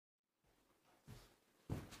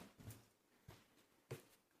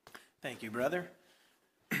Thank you, brother.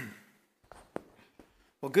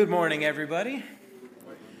 Well, good morning, everybody.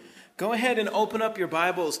 Go ahead and open up your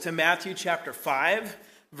Bibles to Matthew chapter 5,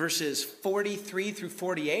 verses 43 through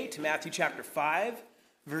 48. Matthew chapter 5,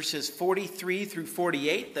 verses 43 through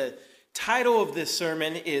 48. The title of this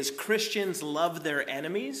sermon is Christians Love Their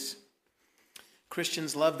Enemies.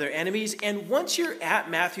 Christians love their enemies. And once you're at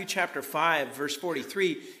Matthew chapter 5, verse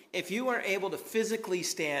 43, if you are able to physically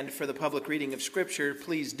stand for the public reading of Scripture,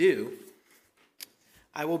 please do.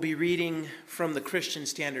 I will be reading from the Christian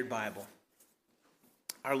Standard Bible.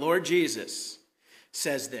 Our Lord Jesus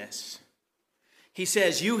says this. He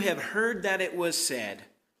says, "You have heard that it was said,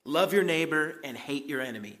 'Love your neighbor and hate your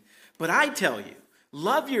enemy.' But I tell you,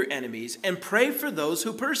 love your enemies and pray for those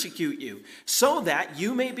who persecute you, so that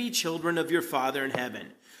you may be children of your Father in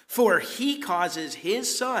heaven. For he causes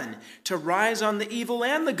his sun to rise on the evil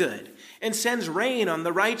and the good, and sends rain on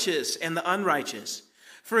the righteous and the unrighteous.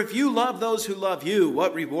 For if you love those who love you,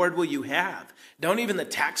 what reward will you have? Don't even the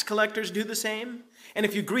tax collectors do the same? And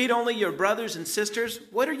if you greet only your brothers and sisters,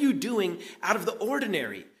 what are you doing out of the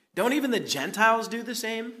ordinary? Don't even the Gentiles do the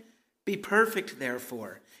same? Be perfect,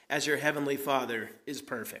 therefore, as your heavenly Father is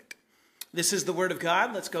perfect." This is the word of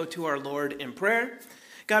God. Let's go to our Lord in prayer.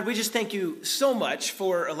 God, we just thank you so much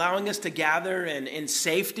for allowing us to gather in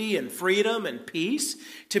safety and freedom and peace,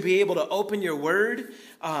 to be able to open your word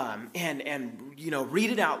and read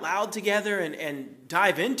it out loud together and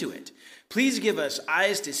dive into it. Please give us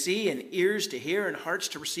eyes to see and ears to hear and hearts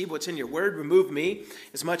to receive what's in your word. Remove me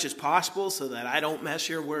as much as possible so that I don't mess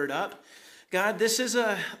your word up. God, this is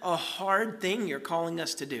a hard thing you're calling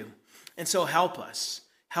us to do. And so help us.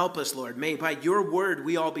 Help us, Lord. May by your word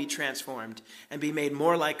we all be transformed and be made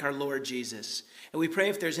more like our Lord Jesus. And we pray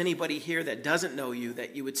if there's anybody here that doesn't know you,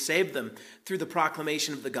 that you would save them through the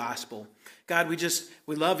proclamation of the gospel. God,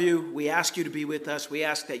 we love you. We ask you to be with us. We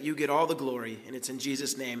ask that you get all the glory. And it's in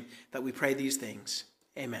Jesus' name that we pray these things.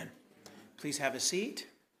 Amen. Please have a seat.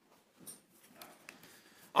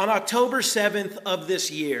 On October 7th of this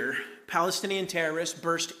year, Palestinian terrorists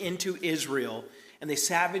burst into Israel, and they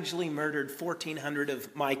savagely murdered 1,400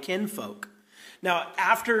 of my kinfolk. Now,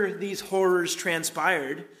 after these horrors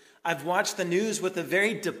transpired, I've watched the news with a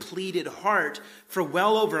very depleted heart for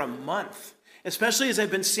well over a month, especially as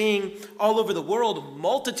I've been seeing all over the world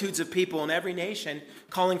multitudes of people in every nation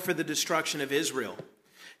calling for the destruction of Israel.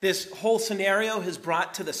 This whole scenario has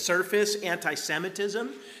brought to the surface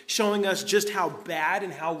anti-Semitism, showing us just how bad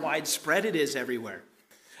and how widespread it is everywhere.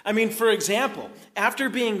 I mean, for example, after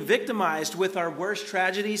being victimized with our worst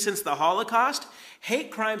tragedy since the Holocaust, hate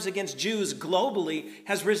crimes against Jews globally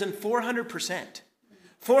has risen 400%.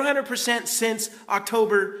 400% since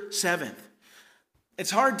October 7th. It's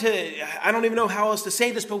hard to, I don't even know how else to say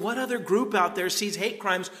this, but what other group out there sees hate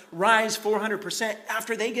crimes rise 400%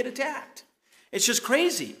 after they get attacked? It's just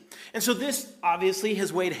crazy. And so this obviously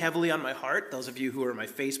has weighed heavily on my heart. Those of you who are my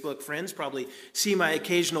Facebook friends probably see my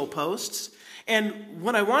occasional posts. And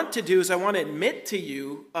what I want to do is I want to admit to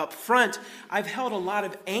you up front, I've held a lot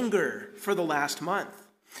of anger for the last month.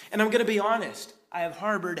 And I'm going to be honest, I have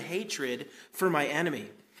harbored hatred for my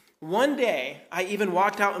enemy. One day, I even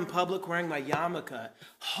walked out in public wearing my yarmulke,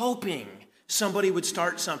 hoping somebody would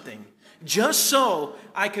start something, just so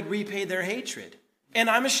I could repay their hatred. And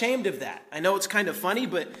I'm ashamed of that. I know it's kind of funny,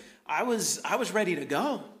 but I was ready to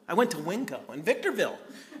go. I went to Winco in Victorville.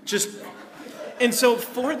 And so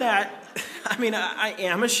for that, I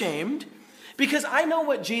am ashamed because I know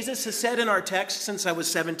what Jesus has said in our text since I was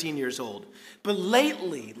 17 years old. But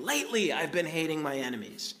lately, I've been hating my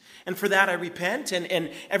enemies. And for that, I repent.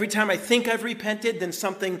 And every time I think I've repented, then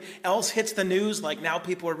something else hits the news. Like now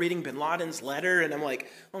people are reading bin Laden's letter. And I'm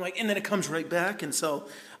like, and then it comes right back. And so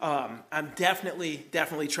I'm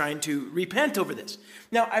definitely trying to repent over this.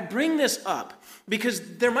 Now, I bring this up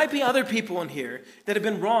because there might be other people in here that have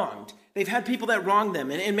been wronged. They've had people that wronged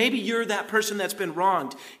them. And maybe you're that person that's been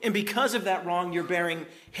wronged. And because of that wrong, you're bearing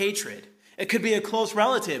hatred. It could be a close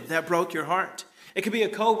relative that broke your heart. It could be a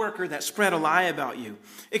coworker that spread a lie about you.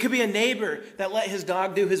 It could be a neighbor that let his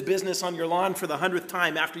dog do his business on your lawn for the 100th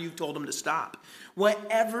time after you told him to stop.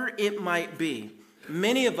 Whatever it might be,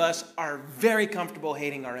 many of us are very comfortable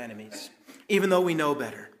hating our enemies, even though we know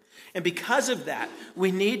better. And because of that,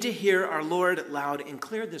 we need to hear our Lord loud and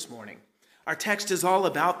clear this morning. Our text is all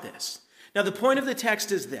about this. Now, the point of the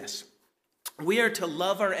text is this. We are to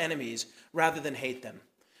love our enemies rather than hate them.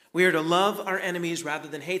 We are to love our enemies rather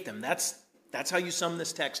than hate them. That's how you sum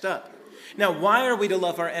this text up. Now, why are we to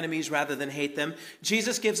love our enemies rather than hate them?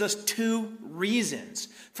 Jesus gives us two reasons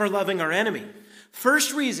for loving our enemy.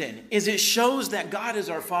 First reason is it shows that God is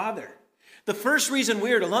our Father. The first reason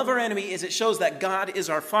we are to love our enemy is it shows that God is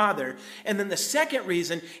our Father. And then the second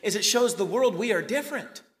reason is it shows the world we are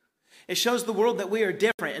different. It shows the world that we are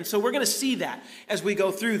different. And so we're going to see that as we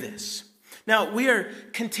go through this. Now, we are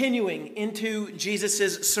continuing into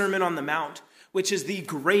Jesus' Sermon on the Mount, which is the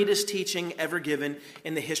greatest teaching ever given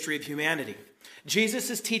in the history of humanity. Jesus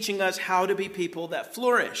is teaching us how to be people that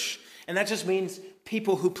flourish. And that just means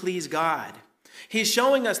people who please God. He's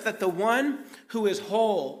showing us that the one who is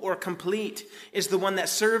whole or complete is the one that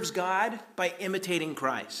serves God by imitating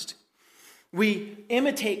Christ. We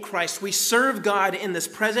imitate Christ. We serve God in this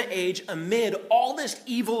present age amid all this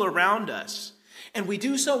evil around us. And we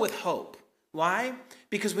do so with hope. Why?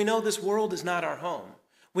 Because we know this world is not our home.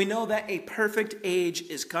 We know that a perfect age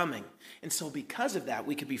is coming. And so because of that,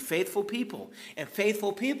 we can be faithful people. And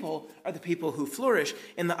faithful people are the people who flourish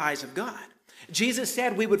in the eyes of God. Jesus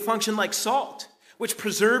said we would function like salt, which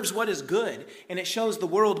preserves what is good, and it shows the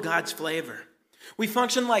world God's flavor. We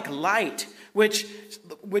function like light, which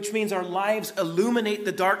means our lives illuminate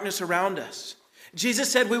the darkness around us.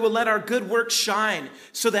 Jesus said we will let our good works shine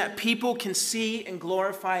so that people can see and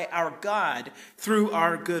glorify our God through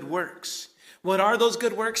our good works. What are those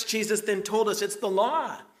good works? Jesus then told us it's the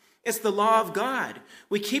law. It's the law of God.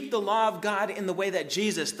 We keep the law of God in the way that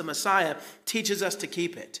Jesus, the Messiah, teaches us to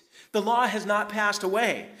keep it. The law has not passed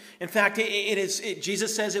away. In fact,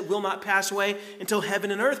 Jesus says it will not pass away until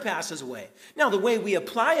heaven and earth passes away. Now, the way we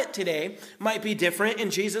apply it today might be different,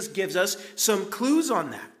 and Jesus gives us some clues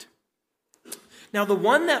on that. Now, the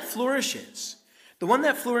one that flourishes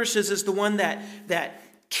is the one that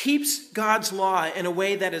keeps God's law in a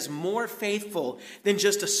way that is more faithful than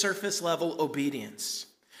just a surface level obedience.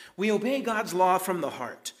 We obey God's law from the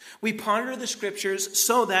heart. We ponder the scriptures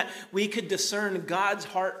so that we could discern God's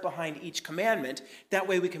heart behind each commandment. That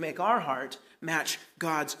way we can make our heart match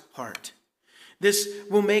God's heart. This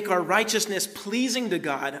will make our righteousness pleasing to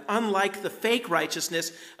God, unlike the fake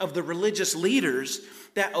righteousness of the religious leaders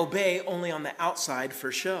that obey only on the outside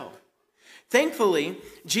for show. Thankfully,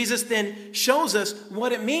 Jesus then shows us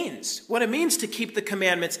what it means to keep the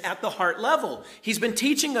commandments at the heart level. He's been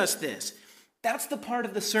teaching us this. That's the part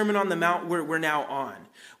of the Sermon on the Mount we're now on,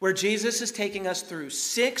 where Jesus is taking us through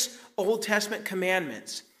 6 Old Testament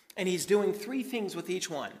commandments, and he's doing 3 things with each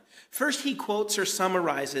one. First, he quotes or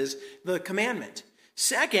summarizes the commandment.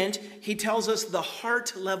 Second, he tells us the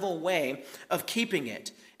heart-level way of keeping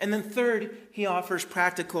it. And then third, he offers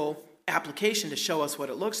practical application to show us what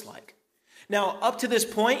it looks like. Now, up to this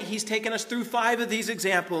point, he's taken us through 5 of these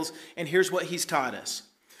examples, and here's what he's taught us.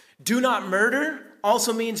 Do not murder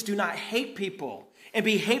also means do not hate people and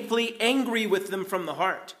be hatefully angry with them from the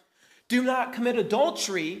heart. Do not commit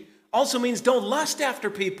adultery also means don't lust after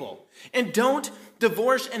people, and don't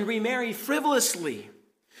divorce and remarry frivolously.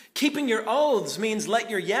 Keeping your oaths means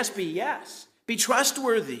let your yes be yes. Be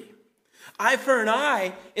trustworthy. Eye for an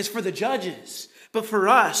eye is for the judges, but for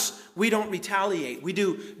us, we don't retaliate. We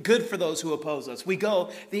do good for those who oppose us. We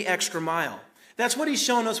go the extra mile. That's what he's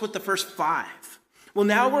shown us with the first 5. Well,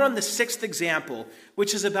 now we're on the 6th example,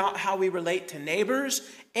 which is about how we relate to neighbors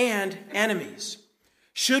and enemies.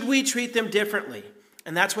 Should we treat them differently?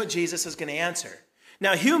 And that's what Jesus is going to answer.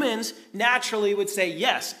 Now, humans naturally would say,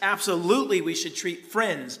 yes, absolutely, we should treat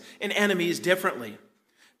friends and enemies differently.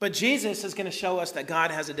 But Jesus is going to show us that God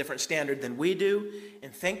has a different standard than we do.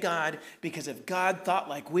 And thank God, because if God thought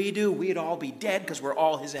like we do, we'd all be dead because we're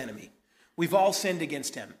all his enemy. We've all sinned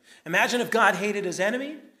against him. Imagine if God hated his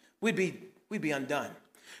enemy, we'd be undone.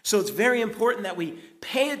 So it's very important that we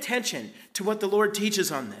pay attention to what the Lord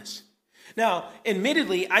teaches on this. Now,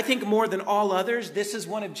 admittedly, I think more than all others, this is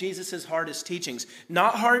one of Jesus' hardest teachings.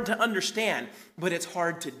 Not hard to understand, but it's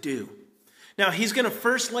hard to do. Now, he's going to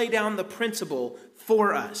first lay down the principle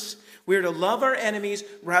for us. We're to love our enemies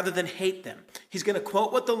rather than hate them. He's going to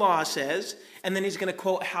quote what the law says, and then he's going to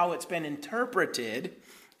quote how it's been interpreted,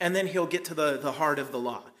 and then he'll get to the heart of the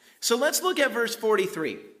law. So let's look at verse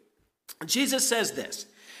 43. Jesus says this.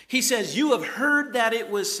 He says, you have heard that it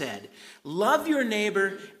was said, love your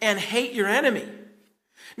neighbor and hate your enemy.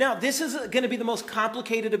 Now, this is going to be the most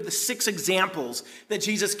complicated of the 6 examples that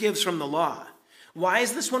Jesus gives from the law. Why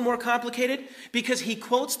is this one more complicated? Because he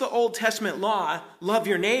quotes the Old Testament law, love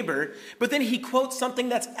your neighbor, but then he quotes something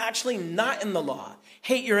that's actually not in the law,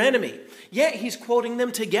 hate your enemy. Yet he's quoting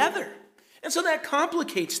them together. And so that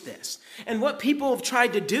complicates this. And what people have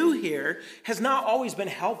tried to do here has not always been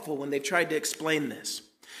helpful when they've tried to explain this.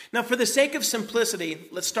 Now, for the sake of simplicity,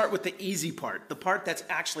 let's start with the easy part, the part that's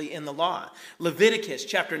actually in the law. Leviticus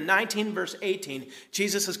chapter 19, verse 18,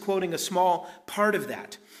 Jesus is quoting a small part of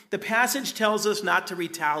that. The passage tells us not to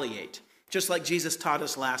retaliate, just like Jesus taught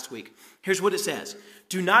us last week. Here's what it says.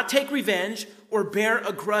 Do not take revenge or bear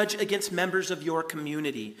a grudge against members of your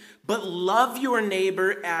community, but love your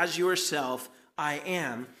neighbor as yourself. I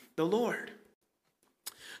am the Lord.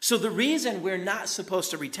 So the reason we're not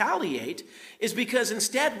supposed to retaliate is because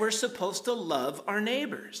instead we're supposed to love our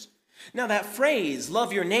neighbors. Now that phrase,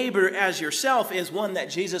 love your neighbor as yourself, is one that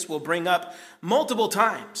Jesus will bring up multiple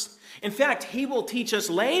times. In fact, he will teach us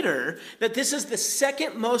later that this is the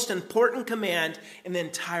second most important command in the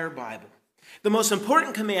entire Bible. The most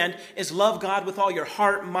important command is love God with all your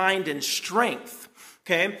heart, mind, and strength.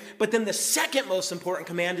 Okay? But then the second most important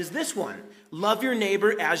command is this one. Love your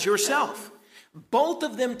neighbor as yourself. Both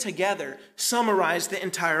of them together summarize the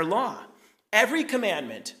entire law. Every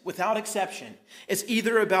commandment, without exception, is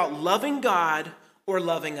either about loving God or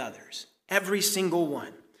loving others. Every single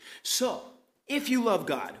one. So, if you love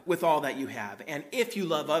God with all that you have, and if you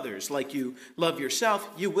love others like you love yourself,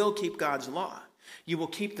 you will keep God's law. You will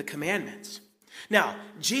keep the commandments. Now,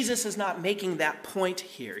 Jesus is not making that point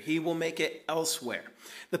here. He will make it elsewhere.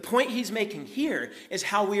 The point he's making here is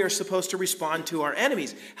how we are supposed to respond to our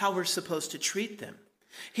enemies, how we're supposed to treat them.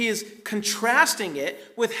 He is contrasting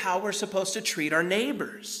it with how we're supposed to treat our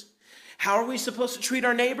neighbors. How are we supposed to treat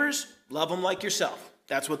our neighbors? Love them like yourself.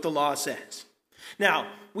 That's what the law says. Now,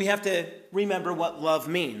 we have to remember what love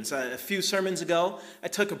means. A few sermons ago, I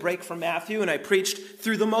took a break from Matthew and I preached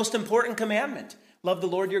through the most important commandment. Love the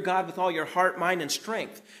Lord your God with all your heart, mind, and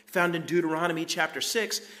strength, found in Deuteronomy chapter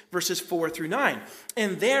 6, verses 4 through 9.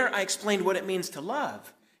 And there I explained what it means to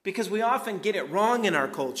love, because we often get it wrong in our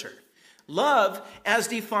culture. Love, as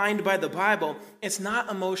defined by the Bible, it's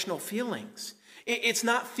not emotional feelings. It's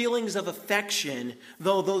not feelings of affection,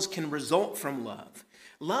 though those can result from love.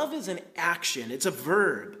 Love is an action. It's a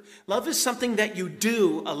verb. Love is something that you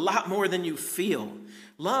do a lot more than you feel.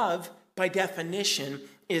 Love, by definition,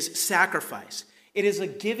 is sacrifice. It is a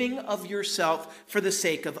giving of yourself for the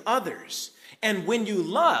sake of others. And when you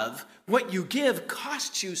love, what you give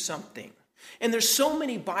costs you something. And there's so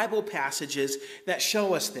many Bible passages that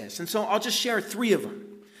show us this. And so I'll just share 3 of them.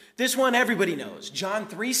 This one everybody knows. John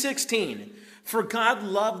 3:16. For God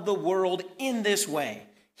loved the world in this way.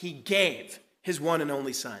 He gave his one and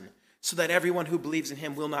only Son, so that everyone who believes in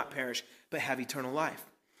him will not perish, but have eternal life.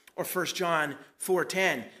 Or 1 John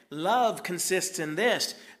 4:10. Love consists in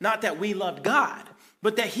this, not that we loved God,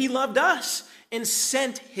 but that he loved us and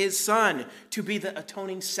sent his Son to be the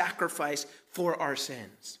atoning sacrifice for our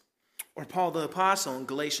sins. Or Paul the Apostle in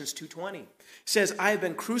Galatians 2:20 says, I have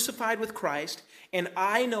been crucified with Christ, and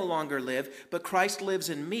I no longer live, but Christ lives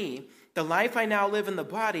in me. The life I now live in the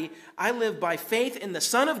body, I live by faith in the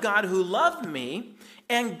Son of God who loved me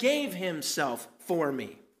and gave himself for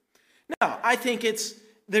me. Now, I think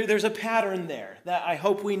there's a pattern there that I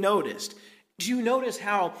hope we noticed. Do you notice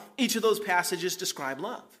how each of those passages describe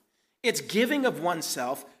love? It's giving of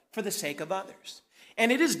oneself for the sake of others.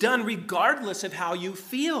 And it is done regardless of how you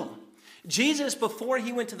feel. Jesus, before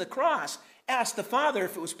he went to the cross, asked the Father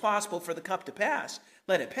if it was possible for the cup to pass.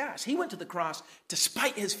 Let it pass. He went to the cross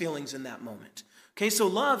despite his feelings in that moment. Okay, so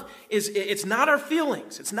love it's not our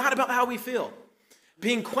feelings. It's not about how we feel.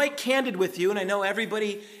 Being quite candid with you, and I know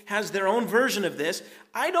everybody has their own version of this,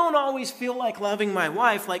 I don't always feel like loving my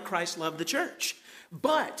wife like Christ loved the church.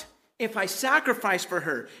 But if I sacrifice for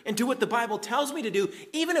her and do what the Bible tells me to do,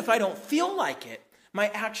 even if I don't feel like it, my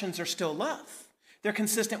actions are still love. They're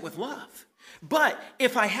consistent with love. But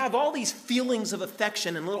if I have all these feelings of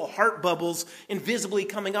affection and little heart bubbles invisibly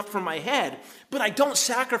coming up from my head, but I don't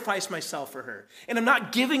sacrifice myself for her, and I'm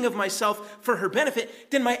not giving of myself for her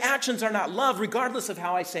benefit, then my actions are not love regardless of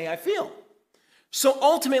how I say I feel. So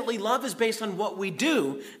ultimately, love is based on what we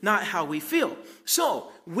do, not how we feel.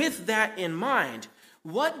 So with that in mind,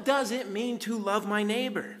 what does it mean to love my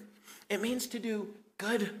neighbor? It means to do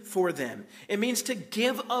good for them. It means to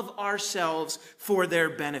give of ourselves for their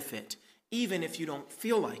benefit, even if you don't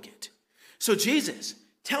feel like it. So Jesus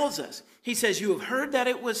tells us, he says, you have heard that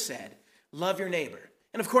it was said, love your neighbor.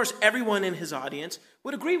 And of course, everyone in his audience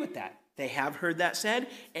would agree with that. They have heard that said,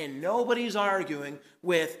 and nobody's arguing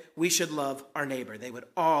with we should love our neighbor. They would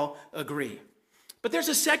all agree. But there's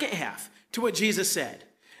a second half to what Jesus said.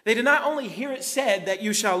 They did not only hear it said that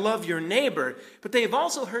you shall love your neighbor, but they have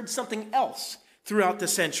also heard something else throughout the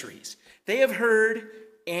centuries. They have heard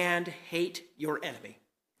and hate your enemy.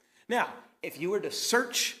 Now, if you were to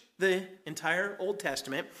search the entire Old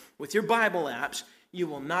Testament with your Bible apps, you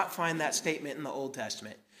will not find that statement in the Old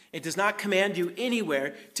Testament. It does not command you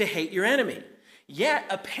anywhere to hate your enemy. Yet,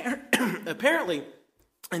 apparently,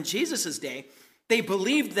 in Jesus' day, they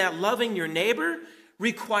believed that loving your neighbor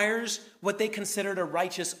requires what they considered a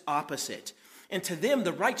righteous opposite. And to them,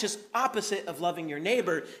 the righteous opposite of loving your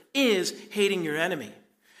neighbor is hating your enemy.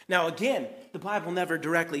 Now, again, the Bible never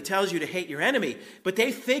directly tells you to hate your enemy, but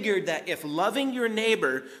they figured that if loving your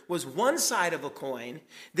neighbor was one side of a coin,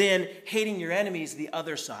 then hating your enemy is the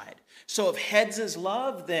other side. So if heads is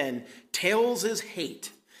love, then tails is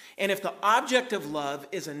hate. And if the object of love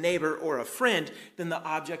is a neighbor or a friend, then the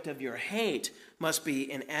object of your hate must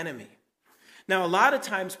be an enemy. Now, a lot of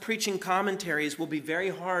times preaching commentaries will be very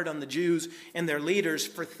hard on the Jews and their leaders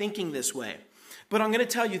for thinking this way. But I'm going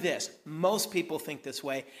to tell you this, most people think this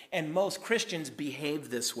way, and most Christians behave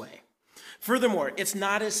this way. Furthermore, it's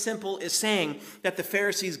not as simple as saying that the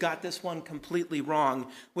Pharisees got this one completely wrong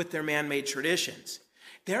with their man-made traditions.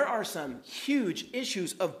 There are some huge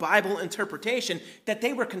issues of Bible interpretation that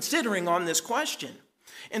they were considering on this question.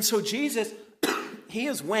 And so Jesus, he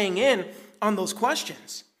is weighing in on those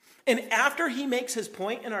questions. And after he makes his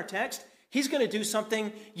point in our text, he's going to do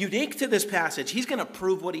something unique to this passage. He's going to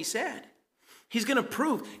prove what he said. He's going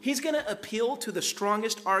to appeal to the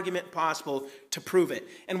strongest argument possible to prove it.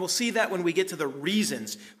 And we'll see that when we get to the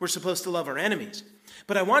reasons we're supposed to love our enemies.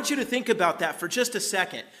 But I want you to think about that for just a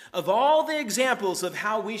second. Of all the examples of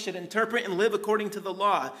how we should interpret and live according to the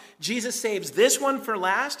law, Jesus saves this one for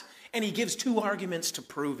last, and he gives 2 arguments to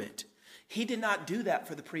prove it. He did not do that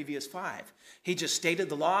for the previous 5. He just stated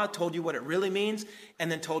the law, told you what it really means, and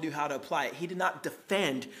then told you how to apply it. He did not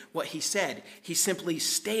defend what he said. He simply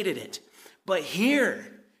stated it. But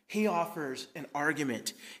here, he offers an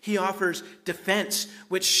argument. He offers defense,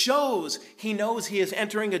 which shows he knows he is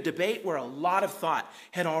entering a debate where a lot of thought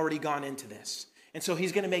had already gone into this. And so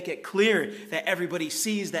he's going to make it clear that everybody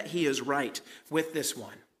sees that he is right with this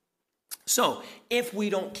one. So if we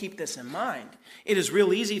don't keep this in mind, it is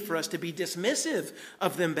real easy for us to be dismissive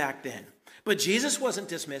of them back then. But Jesus wasn't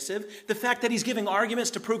dismissive. The fact that he's giving arguments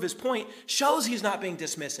to prove his point shows he's not being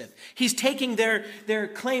dismissive. He's taking their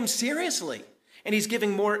claims seriously, and he's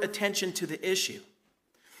giving more attention to the issue.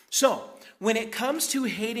 So, when it comes to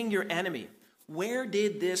hating your enemy, where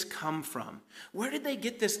did this come from? Where did they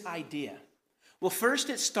get this idea? Well, first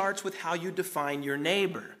it starts with how you define your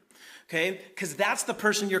neighbor. Okay, because that's the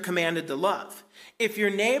person you're commanded to love. If your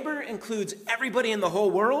neighbor includes everybody in the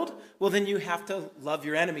whole world, well, then you have to love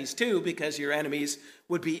your enemies too, because your enemies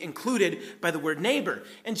would be included by the word neighbor.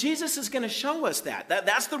 And Jesus is going to show us that.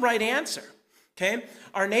 That's the right answer. Okay,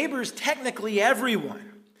 our neighbor is technically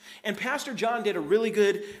everyone. And Pastor John did a really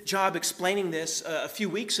good job explaining this a few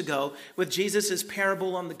weeks ago with Jesus'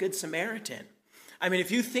 parable on the Good Samaritan. I mean,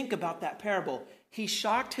 if you think about that parable, he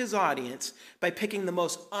shocked his audience by picking the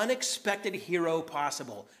most unexpected hero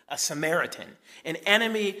possible, a Samaritan, an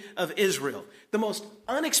enemy of Israel. The most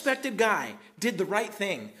unexpected guy did the right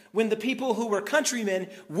thing when the people who were countrymen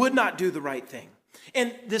would not do the right thing.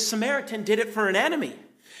 And the Samaritan did it for an enemy.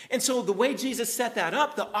 And so the way Jesus set that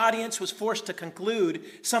up, the audience was forced to conclude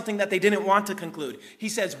something that they didn't want to conclude. He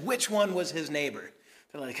says, which one was his neighbor?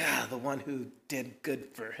 They're like, the one who did good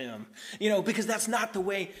for him. Because that's not the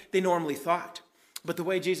way they normally thought. But the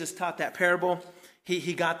way Jesus taught that parable,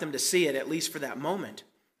 he got them to see it, at least for that moment.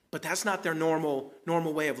 But that's not their normal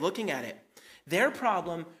way of looking at it. Their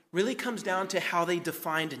problem really comes down to how they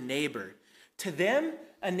defined neighbor. To them,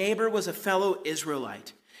 a neighbor was a fellow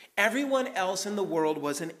Israelite. Everyone else in the world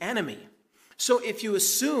was an enemy. So if you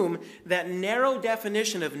assume that narrow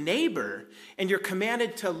definition of neighbor, and you're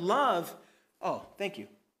commanded to love,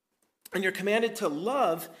 and you're commanded to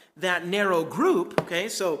love that narrow group, okay,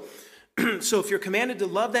 so if you're commanded to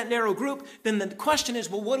love that narrow group, then the question is,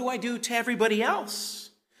 well, what do I do to everybody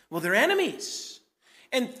else? Well, they're enemies.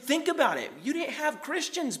 And think about it. You didn't have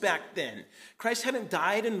Christians back then. Christ hadn't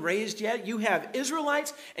died and raised yet. You have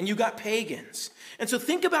Israelites and you got pagans. And so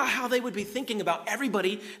think about how they would be thinking about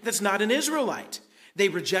everybody that's not an Israelite. They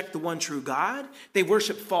reject the one true God. They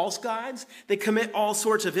worship false gods. They commit all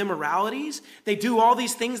sorts of immoralities. They do all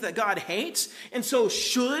these things that God hates. And so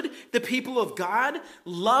should the people of God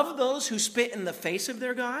love those who spit in the face of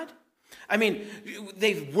their God? I mean,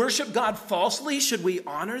 they worship God falsely. Should we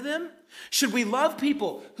honor them? Should we love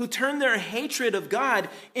people who turn their hatred of God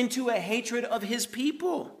into a hatred of his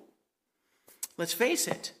people? Let's face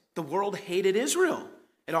it. The world hated Israel.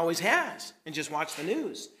 It always has. And just watch the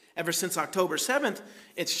news. Ever since October 7th,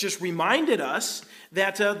 it's just reminded us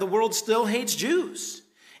that the world still hates Jews.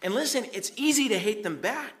 And listen, it's easy to hate them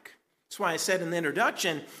back. That's why I said in the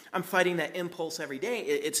introduction, I'm fighting that impulse every day.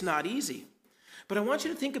 It's not easy. But I want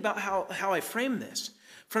you to think about how I frame this.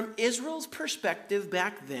 From Israel's perspective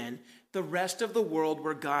back then, the rest of the world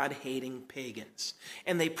were God-hating pagans.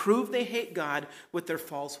 And they prove they hate God with their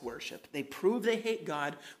false worship. They prove they hate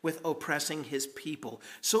God with oppressing his people.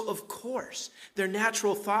 So, of course, their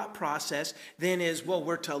natural thought process then is, well,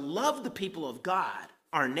 we're to love the people of God,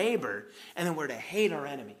 our neighbor, and then we're to hate our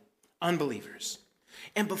enemy, unbelievers.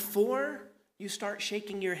 And before you start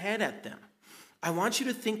shaking your head at them, I want you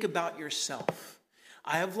to think about yourself.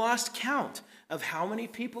 I have lost count of how many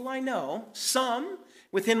people I know, some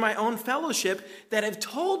within my own fellowship, that have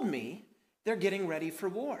told me they're getting ready for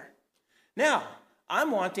war. Now, I'm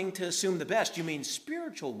wanting to assume the best. You mean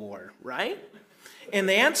spiritual war, right? And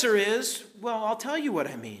the answer is, well, I'll tell you what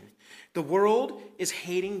I mean. The world is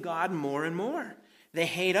hating God more and more. They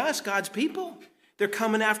hate us, God's people. They're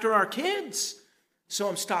coming after our kids. So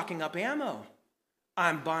I'm stocking up ammo.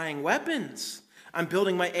 I'm buying weapons. I'm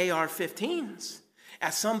building my AR-15s.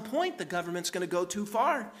 At some point, the government's going to go too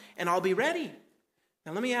far, and I'll be ready.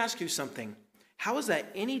 Now, let me ask you something. How is that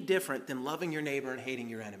any different than loving your neighbor and hating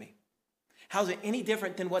your enemy? How is it any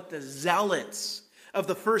different than what the zealots of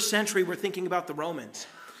the first century were thinking about the Romans?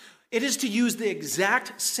 It is to use the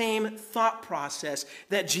exact same thought process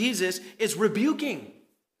that Jesus is rebuking.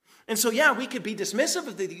 And so, yeah, we could be dismissive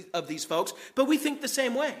of these folks, but we think the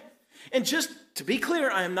same way. And just to be clear,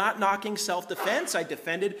 I am not knocking self-defense. I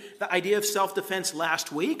defended the idea of self-defense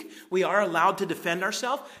last week. We are allowed to defend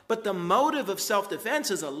ourselves, but the motive of self-defense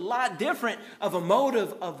is a lot different of a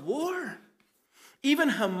motive of war. Even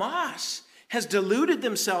Hamas has deluded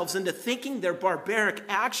themselves into thinking their barbaric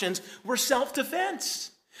actions were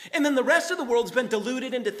self-defense. And then the rest of the world's been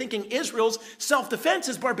deluded into thinking Israel's self-defense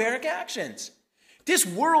is barbaric actions. This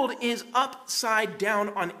world is upside down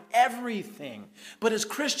on everything. But as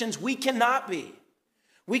Christians, we cannot be.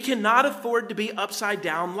 We cannot afford to be upside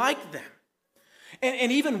down like them.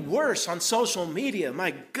 And even worse, on social media,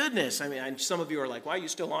 my goodness. I mean, some of you are like, why are you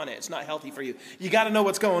still on it? It's not healthy for you. You got to know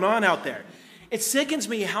what's going on out there. It sickens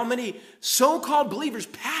me how many so-called believers,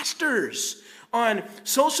 pastors on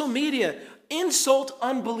social media, insult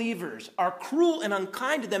unbelievers, are cruel and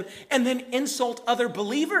unkind to them, and then insult other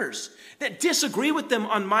believers that disagree with them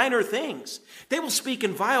on minor things. They will speak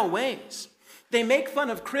in vile ways. They make fun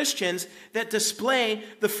of Christians that display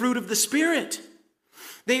the fruit of the Spirit.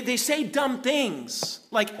 They say dumb things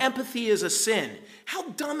like empathy is a sin. How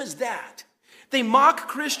dumb is that? They mock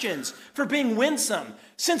Christians for being winsome.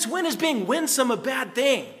 Since when is being winsome a bad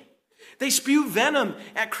thing? They spew venom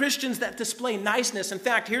at Christians that display niceness. In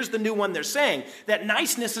fact, here's the new one they're saying, that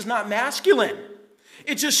niceness is not masculine.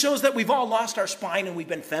 It just shows that we've all lost our spine and we've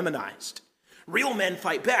been feminized. Real men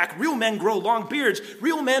fight back. Real men grow long beards.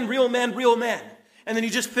 Real men, real men, real men. And then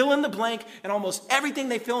you just fill in the blank, and almost everything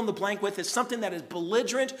they fill in the blank with is something that is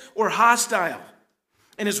belligerent or hostile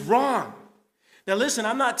and is wrong. Now listen,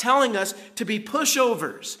 I'm not telling us to be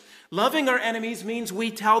pushovers. Loving our enemies means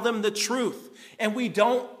we tell them the truth, and we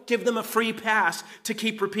don't give them a free pass to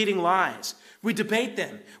keep repeating lies. We debate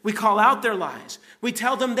them. We call out their lies. We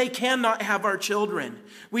tell them they cannot have our children.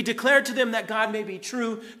 We declare to them that God may be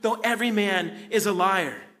true, though every man is a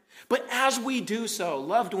liar. But as we do so,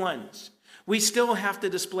 loved ones, we still have to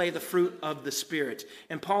display the fruit of the Spirit.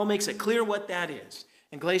 And Paul makes it clear what that is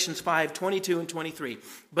in Galatians 5:22 and 23.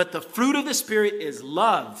 But the fruit of the Spirit is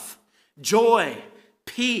love, joy,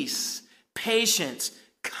 peace, patience,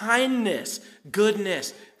 kindness,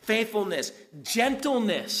 goodness, faithfulness,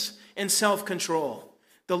 gentleness, and self-control.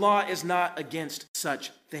 The law is not against such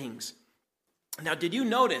things. Now, did you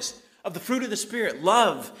notice of the fruit of the Spirit,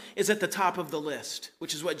 love is at the top of the list,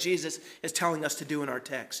 which is what Jesus is telling us to do in our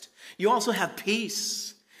text. You also have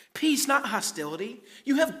peace. Peace, not hostility.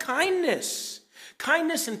 You have kindness.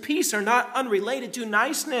 Kindness and peace are not unrelated to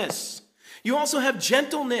niceness. You also have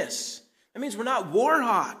gentleness. That means we're not war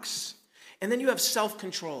hawks. And then you have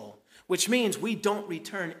self-control, which means we don't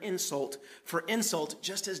return insult for insult,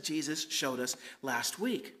 just as Jesus showed us last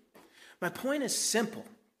week. My point is simple.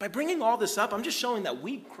 By bringing all this up, I'm just showing that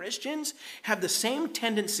we Christians have the same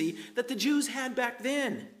tendency that the Jews had back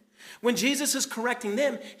then. When Jesus is correcting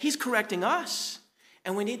them, he's correcting us.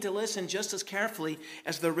 And we need to listen just as carefully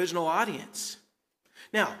as the original audience.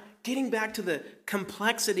 Now, getting back to the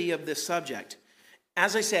complexity of this subject,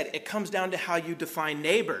 as I said, it comes down to how you define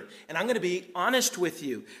neighbor. And I'm going to be honest with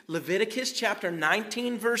you. Leviticus chapter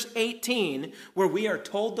 19, verse 18, where we are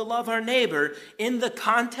told to love our neighbor, in the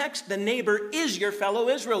context, the neighbor is your fellow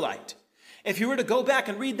Israelite. If you were to go back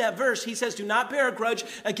and read that verse, he says, do not bear a grudge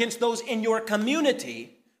against those in your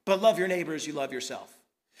community, but love your neighbor as you love yourself.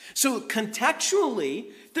 So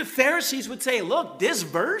contextually, the Pharisees would say, look, this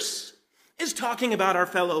verse is talking about our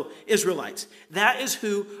fellow Israelites. That is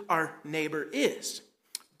who our neighbor is.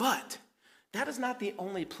 But that is not the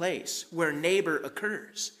only place where neighbor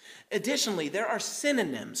occurs. Additionally, there are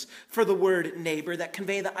synonyms for the word neighbor that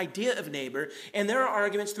convey the idea of neighbor, and there are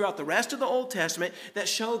arguments throughout the rest of the Old Testament that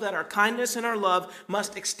show that our kindness and our love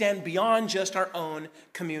must extend beyond just our own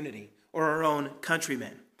community or our own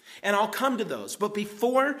countrymen. And I'll come to those. But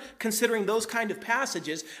before considering those kind of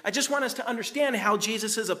passages, I just want us to understand how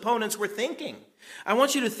Jesus' opponents were thinking. I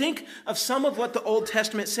want you to think of some of what the Old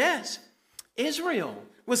Testament says. Israel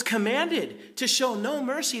was commanded to show no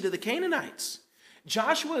mercy to the Canaanites.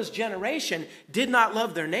 Joshua's generation did not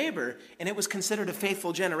love their neighbor, and it was considered a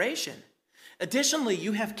faithful generation. Additionally,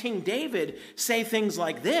 you have King David say things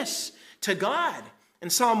like this to God. In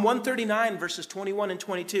Psalm 139, verses 21 and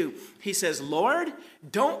 22, he says, Lord,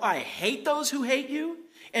 don't I hate those who hate you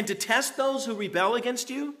and detest those who rebel against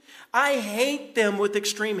you? I hate them with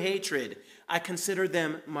extreme hatred. I consider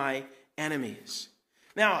them my enemies.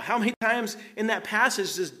 Now, how many times in that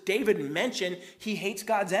passage does David mention he hates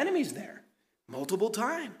God's enemies there? Multiple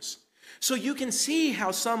times. So you can see how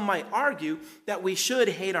some might argue that we should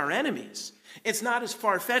hate our enemies. It's not as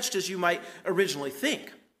far-fetched as you might originally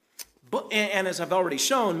think. And as I've already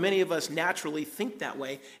shown, many of us naturally think that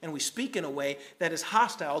way, and we speak in a way that is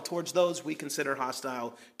hostile towards those we consider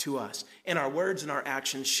hostile to us. And our words and our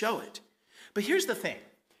actions show it. But here's the thing.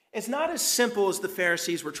 It's not as simple as the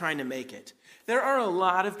Pharisees were trying to make it. There are a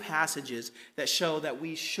lot of passages that show that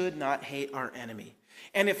we should not hate our enemy.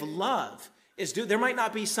 And if love is due, there might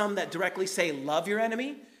not be some that directly say love your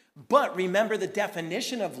enemy, but remember the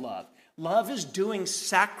definition of love. Love is doing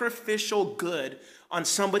sacrificial good on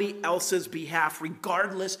somebody else's behalf,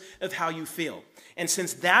 regardless of how you feel. And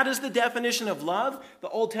since that is the definition of love, the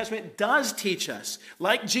Old Testament does teach us,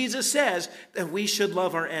 like Jesus says, that we should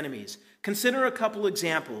love our enemies. Consider a couple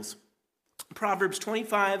examples. Proverbs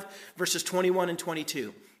 25, verses 21 and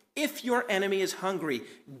 22. If your enemy is hungry,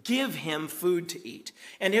 give him food to eat.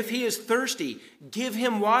 And if he is thirsty, give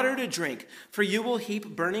him water to drink. For you will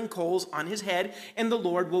heap burning coals on his head, and the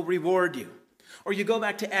Lord will reward you. Or you go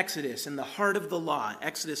back to Exodus in the heart of the law,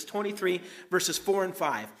 Exodus 23, verses 4 and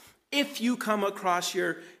 5. If you come across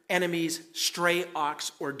your enemy's stray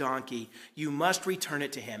ox or donkey, you must return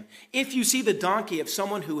it to him. If you see the donkey of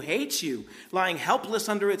someone who hates you lying helpless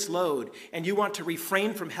under its load, and you want to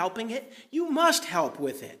refrain from helping it, you must help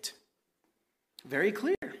with it. Very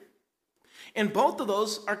clear. And both of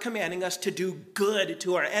those are commanding us to do good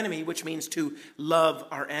to our enemy, which means to love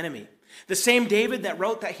our enemy. The same David that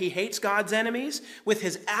wrote that he hates God's enemies, with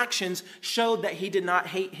his actions showed that he did not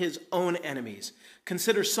hate his own enemies.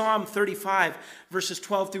 Consider Psalm 35, verses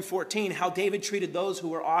 12 through 14, how David treated those who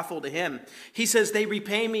were awful to him. He says, they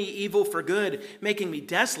repay me evil for good, making me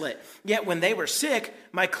desolate. Yet when they were sick,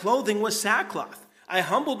 my clothing was sackcloth. I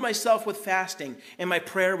humbled myself with fasting, and my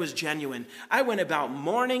prayer was genuine. I went about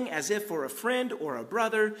mourning as if for a friend or a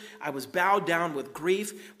brother. I was bowed down with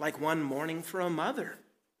grief like one mourning for a mother.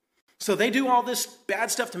 So they do all this bad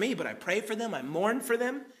stuff to me, but I pray for them, I mourn for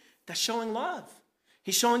them. That's showing love.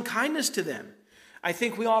 He's showing kindness to them. I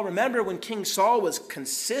think we all remember when King Saul was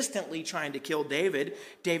consistently trying to kill David,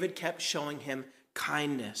 David kept showing him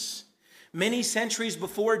kindness. Many centuries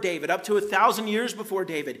before David, up to 1,000 years before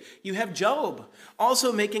David, you have Job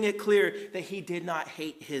also making it clear that he did not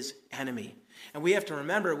hate his enemy. And we have to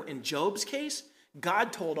remember, in Job's case,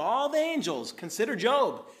 God told all the angels, consider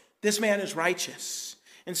Job, this man is righteous.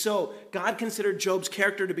 And so God considered Job's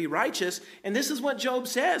character to be righteous, and this is what Job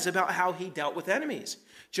says about how he dealt with enemies.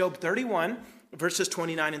 Job 31, verses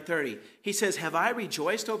 29 and 30. He says, have I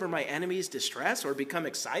rejoiced over my enemy's distress or become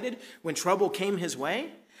excited when trouble came his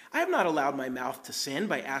way? I have not allowed my mouth to sin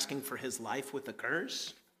by asking for his life with a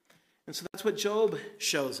curse. And so that's what Job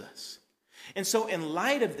shows us. And so in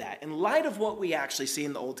light of that, in light of what we actually see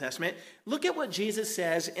in the Old Testament, look at what Jesus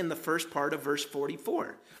says in the first part of verse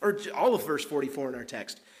 44, or all of verse 44 in our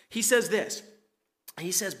text. He says this.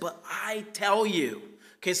 He says, but I tell you.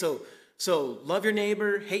 Okay, so love your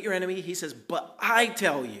neighbor, hate your enemy. He says, but I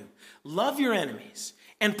tell you, love your enemies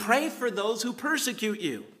and pray for those who persecute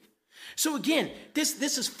you. So again,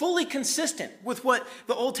 this is fully consistent with what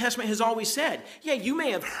the Old Testament has always said. Yeah, you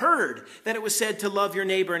may have heard that it was said to love your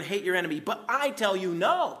neighbor and hate your enemy, but I tell you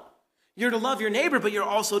no. You're to love your neighbor, but you're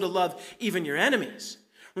also to love even your enemies.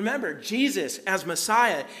 Remember, Jesus, as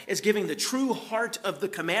Messiah, is giving the true heart of the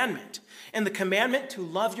commandment. And the commandment to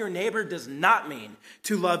love your neighbor does not mean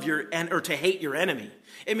to love or to hate your enemy.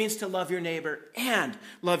 It means to love your neighbor and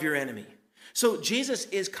love your enemy. So Jesus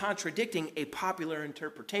is contradicting a popular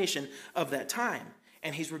interpretation of that time,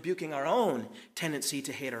 and he's rebuking our own tendency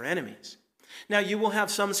to hate our enemies. Now, you will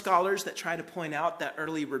have some scholars that try to point out that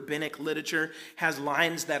early rabbinic literature has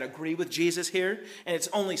lines that agree with Jesus here, and it's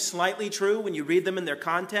only slightly true when you read them in their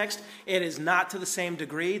context. It is not to the same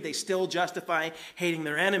degree. They still justify hating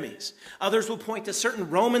their enemies. Others will point to certain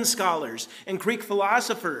Roman scholars and Greek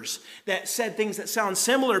philosophers that said things that sound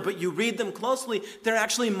similar, but you read them closely, they're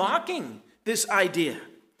actually mocking this idea.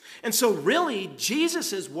 And so really,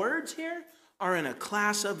 Jesus' words here are in a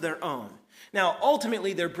class of their own. Now,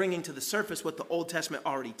 ultimately, they're bringing to the surface what the Old Testament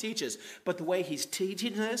already teaches. But the way he's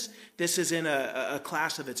teaching this is in a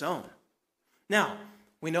class of its own. Now,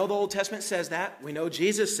 we know the Old Testament says that. We know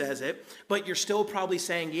Jesus says it. But you're still probably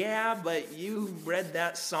saying, yeah, but you read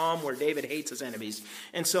that psalm where David hates his enemies.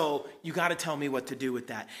 And so you got to tell me what to do with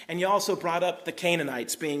that. And you also brought up the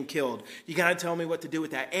Canaanites being killed. You got to tell me what to do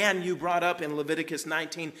with that. And you brought up in Leviticus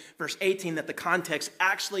 19, verse 18, that the context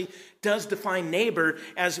actually does define neighbor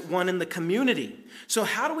as one in the community. So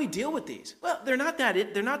how do we deal with these? Well, they're not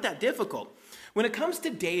that difficult. When it comes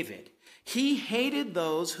to David, he hated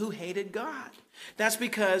those who hated God. That's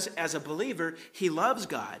because, as a believer, he loves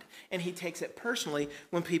God, and he takes it personally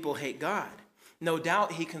when people hate God. No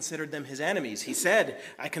doubt he considered them his enemies. He said,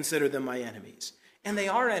 I consider them my enemies. And they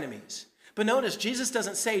are enemies. But notice, Jesus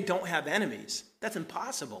doesn't say don't have enemies. That's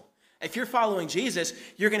impossible. If you're following Jesus,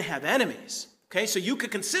 you're going to have enemies. Okay, so you could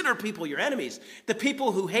consider people your enemies. The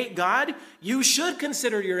people who hate God, you should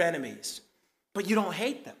consider your enemies. But you don't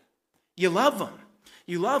hate them. You love them.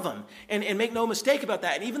 You love them. And make no mistake about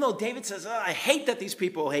that. And even though David says, I hate that these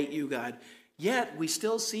people hate you, God, yet we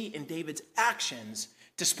still see in David's actions,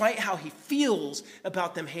 despite how he feels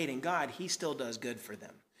about them hating God, he still does good for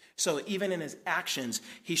them. So even in his actions,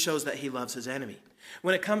 he shows that he loves his enemy.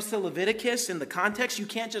 When it comes to Leviticus, in the context, you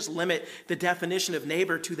can't just limit the definition of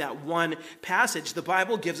neighbor to that one passage. The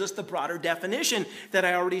Bible gives us the broader definition that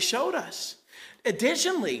I already showed us.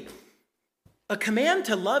 Additionally, a command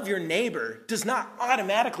to love your neighbor does not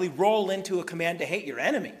automatically roll into a command to hate your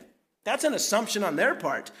enemy. That's an assumption on their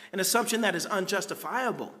part, an assumption that is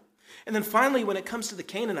unjustifiable. And then finally, when it comes to the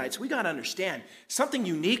Canaanites, we got to understand something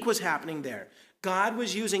unique was happening there. God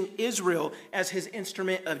was using Israel as his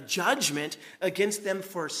instrument of judgment against them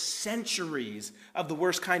for centuries of the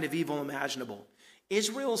worst kind of evil imaginable.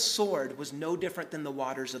 Israel's sword was no different than the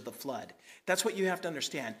waters of the flood. That's what you have to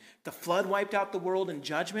understand. The flood wiped out the world in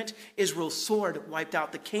judgment. Israel's sword wiped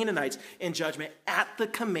out the Canaanites in judgment at the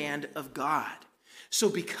command of God. So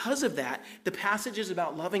because of that, the passages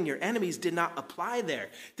about loving your enemies did not apply there.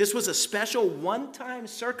 This was a special one-time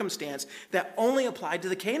circumstance that only applied to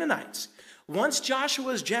the Canaanites. Once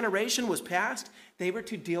Joshua's generation was past, they were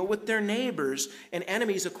to deal with their neighbors and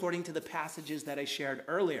enemies according to the passages that I shared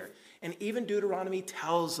earlier. And even Deuteronomy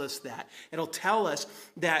tells us that. It'll tell us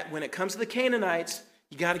that when it comes to the Canaanites,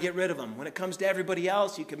 you got to get rid of them. When it comes to everybody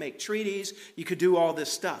else, you can make treaties, you could do all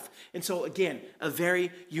this stuff. And so again, a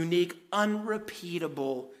very unique,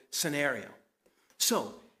 unrepeatable scenario.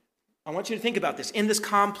 So I want you to think about this. In this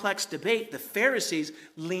complex debate, the Pharisees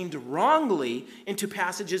leaned wrongly into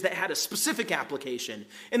passages that had a specific application.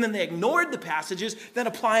 And then they ignored the passages that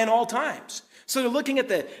apply in all times. So they're looking at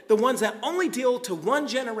the ones that only deal to one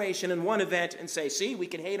generation and one event and say, see, we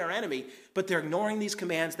can hate our enemy. But they're ignoring these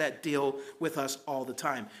commands that deal with us all the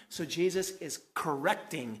time. So Jesus is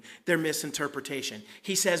correcting their misinterpretation.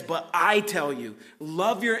 He says, but I tell you,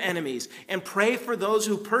 love your enemies and pray for those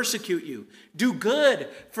who persecute you. Do good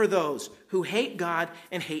for those who hate God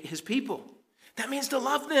and hate his people. That means to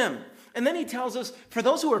love them. And then he tells us, for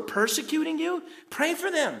those who are persecuting you, pray for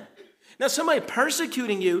them. Now, somebody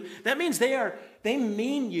persecuting you, that means they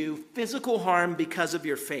mean you physical harm because of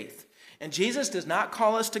your faith. And Jesus does not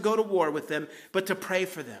call us to go to war with them, but to pray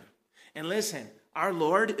for them. And listen, our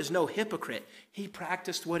Lord is no hypocrite. He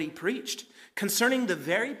practiced what he preached. Concerning the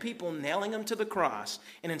very people nailing him to the cross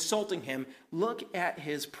and insulting him, look at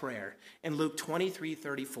his prayer in Luke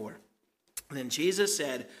 23:34. Then Jesus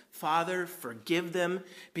said, Father, forgive them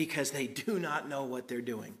because they do not know what they're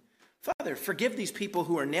doing. Father, forgive these people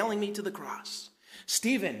who are nailing me to the cross.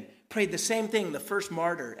 Stephen prayed the same thing, the first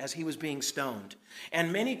martyr, as he was being stoned.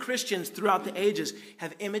 And many Christians throughout the ages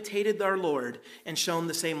have imitated our Lord and shown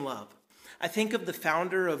the same love. I think of the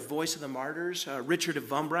founder of Voice of the Martyrs, Richard of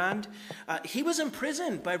Wurmbrand. He was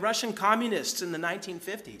imprisoned by Russian communists in the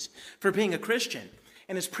 1950s for being a Christian.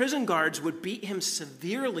 And his prison guards would beat him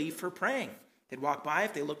severely for praying. They'd walk by,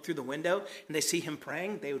 if they looked through the window and they see him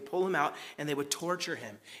praying, they would pull him out and they would torture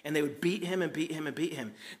him. And they would beat him and beat him and beat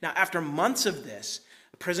him. Now, after months of this,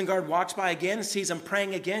 a prison guard walks by again, sees him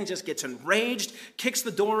praying again, just gets enraged, kicks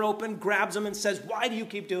the door open, grabs him and says, why do you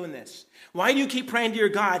keep doing this? Why do you keep praying to your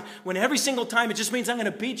God when every single time it just means I'm going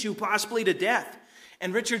to beat you possibly to death?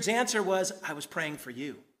 And Richard's answer was, I was praying for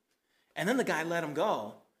you. And then the guy let him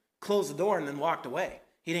go, closed the door, and then walked away.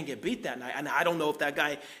 He didn't get beat that night. And I don't know if that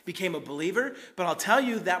guy became a believer, but I'll tell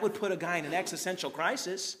you that would put a guy in an existential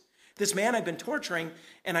crisis. This man I've been torturing,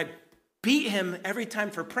 and I beat him every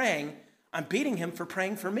time for praying. I'm beating him for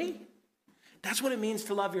praying for me. That's what it means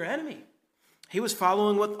to love your enemy. He was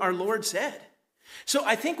following what our Lord said. So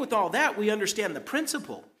I think with all that, we understand the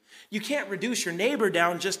principle. You can't reduce your neighbor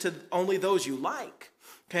down just to only those you like,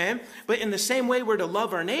 okay? But in the same way we're to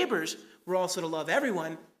love our neighbors, we're also to love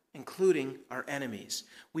everyone, including our enemies.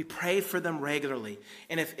 We pray for them regularly.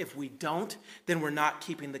 And if we don't, then we're not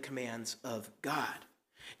keeping the commands of God.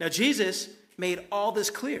 Now, Jesus made all this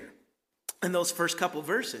clear in those first couple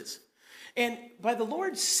verses. And by the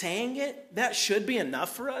Lord saying it, that should be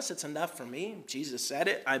enough for us. It's enough for me. Jesus said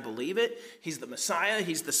it. I believe it. He's the Messiah.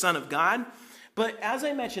 He's the Son of God. But as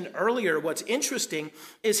I mentioned earlier, what's interesting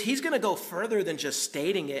is he's going to go further than just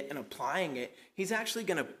stating it and applying it. He's actually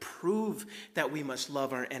going to prove that we must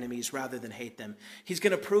love our enemies rather than hate them. He's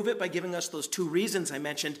going to prove it by giving us those two reasons I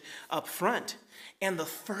mentioned up front. And the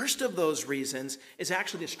first of those reasons is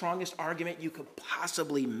actually the strongest argument you could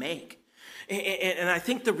possibly make. And I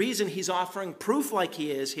think the reason he's offering proof like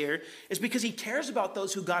he is here is because he cares about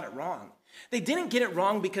those who got it wrong. They didn't get it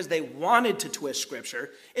wrong because they wanted to twist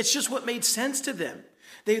Scripture. It's just what made sense to them.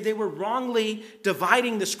 They were wrongly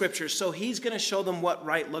dividing the Scriptures, so he's going to show them what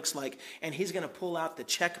right looks like, and he's going to pull out the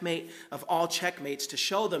checkmate of all checkmates to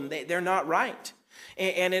show them they're not right.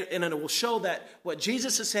 And it will show that what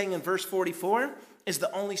Jesus is saying in verse 44 is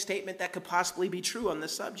the only statement that could possibly be true on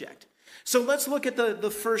this subject. So let's look at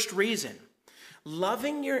the first reason.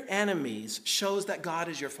 Loving your enemies shows that God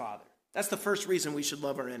is your Father. That's the first reason we should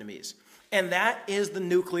love our enemies. And that is the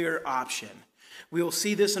nuclear option. We will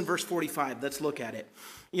see this in verse 45. Let's look at it.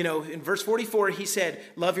 You know, in verse 44, he said,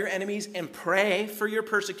 love your enemies and pray for your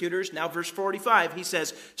persecutors. Now, verse 45, he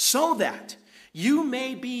says, so that you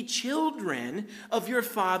may be children of your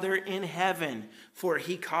Father in heaven. For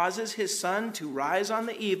he causes his sun to rise on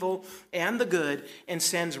the evil and the good and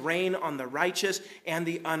sends rain on the righteous and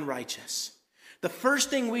the unrighteous. The first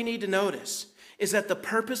thing we need to notice is that the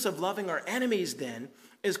purpose of loving our enemies then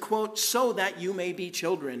is, quote, so that you may be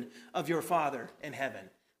children of your Father in heaven.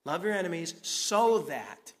 Love your enemies so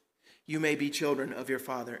that you may be children of your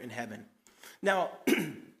Father in heaven. Now,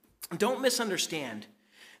 don't misunderstand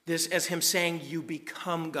this as him saying you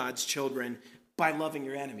become God's children by loving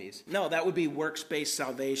your enemies. No, that would be works-based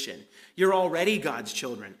salvation. You're already God's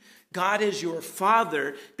children. God is your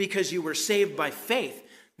Father because you were saved by faith.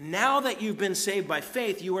 Now that you've been saved by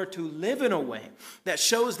faith, you are to live in a way that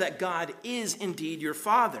shows that God is indeed your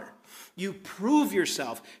Father. You prove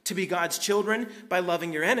yourself to be God's children by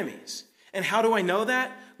loving your enemies. And how do I know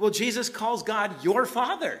that? Well, Jesus calls God your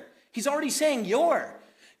Father. He's already saying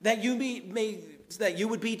that you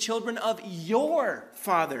would be children of your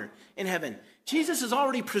Father in heaven. Jesus is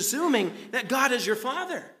already presuming that God is your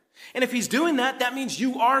Father. And if he's doing that, that means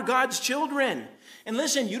you are God's children. And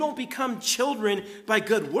listen, you don't become children by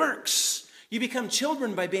good works. You become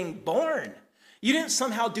children by being born. You didn't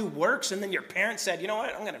somehow do works and then your parents said, you know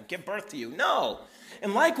what, I'm going to give birth to you. No.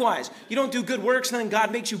 And likewise, you don't do good works and then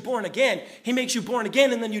God makes you born again. He makes you born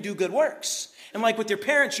again and then you do good works. And like with your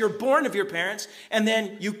parents, you're born of your parents and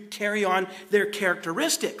then you carry on their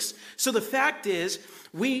characteristics. So the fact is,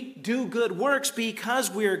 we do good works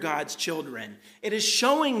because we're God's children. It is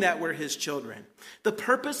showing that we're his children. The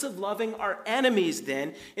purpose of loving our enemies,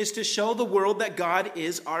 then, is to show the world that God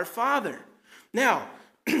is our Father. Now,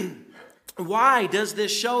 why does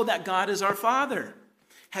this show that God is our Father?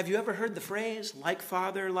 Have you ever heard the phrase, like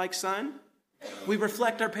father, like son? We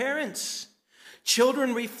reflect our parents.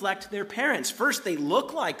 Children reflect their parents. First, they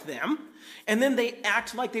look like them, and then they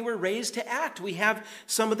act like they were raised to act. We have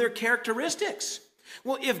some of their characteristics.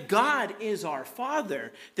 Well, if God is our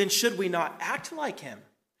Father, then should we not act like him?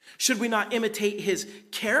 Should we not imitate his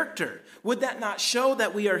character? Would that not show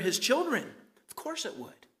that we are his children? Of course it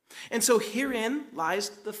would. And so herein lies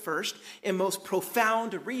the first and most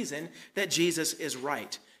profound reason that Jesus is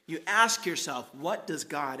right. You ask yourself, what does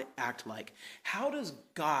God act like? How does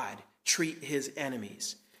God treat his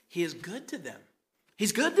enemies? He is good to them.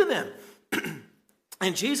 He's good to them.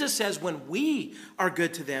 And Jesus says when we are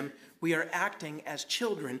good to them, we are acting as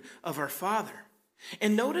children of our Father.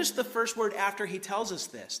 And notice the first word after he tells us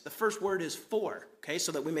this. The first word is for, okay?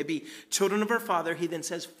 So that we may be children of our Father. He then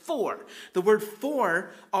says for. The word for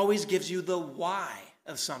always gives you the why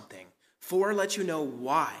of something. For lets you know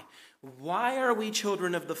why. Why are we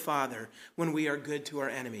children of the Father when we are good to our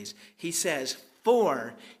enemies? He says,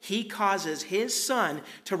 For he causes his sun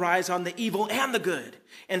to rise on the evil and the good,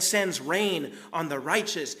 and sends rain on the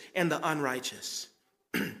righteous and the unrighteous.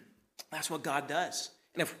 That's what God does.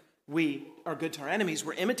 And if we are good to our enemies,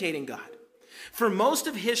 we're imitating God. For most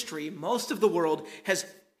of history, most of the world has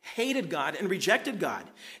hated God and rejected God.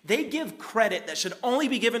 They give credit that should only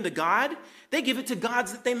be given to God. They give it to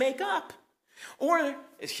gods that they make up. Or,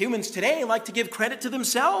 as humans today like to give credit to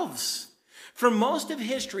themselves. For most of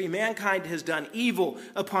history, mankind has done evil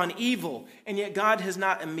upon evil, and yet God has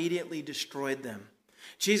not immediately destroyed them.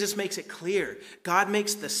 Jesus makes it clear. God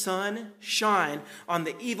makes the sun shine on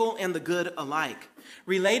the evil and the good alike.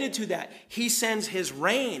 Related to that, he sends his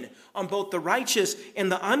rain on both the righteous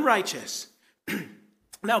and the unrighteous.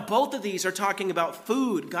 Now, both of these are talking about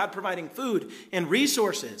food, God providing food and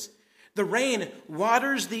resources. The rain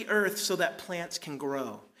waters the earth so that plants can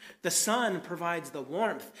grow. The sun provides the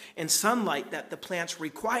warmth and sunlight that the plants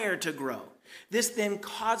require to grow. This then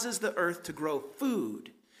causes the earth to grow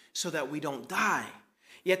food so that we don't die.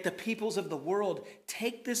 Yet the peoples of the world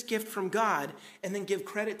take this gift from God and then give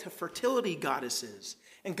credit to fertility goddesses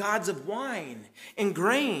and gods of wine and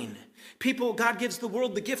grain. God gives the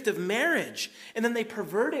world the gift of marriage, and then they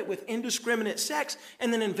pervert it with indiscriminate sex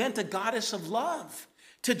and then invent a goddess of love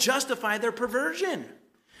to justify their perversion.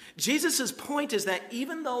 Jesus' point is that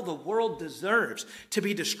even though the world deserves to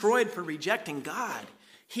be destroyed for rejecting God,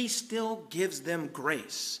 he still gives them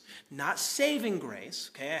grace. Not saving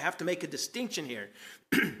grace, okay? I have to make a distinction here.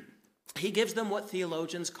 He gives them what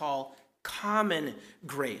theologians call common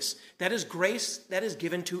grace. That is grace that is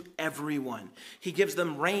given to everyone. He gives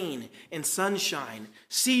them rain and sunshine,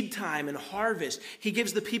 seed time and harvest. He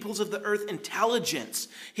gives the peoples of the earth intelligence.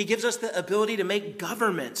 He gives us the ability to make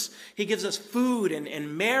governments. He gives us food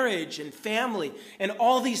and marriage and family. And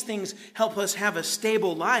all these things help us have a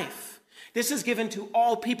stable life. This is given to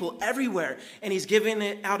all people everywhere, and he's given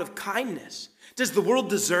it out of kindness. Does the world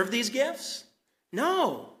deserve these gifts?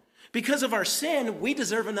 No. Because of our sin, we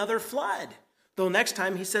deserve another flood. Though next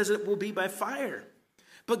time he says it will be by fire.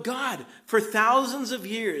 But God, for thousands of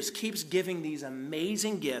years, keeps giving these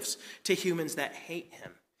amazing gifts to humans that hate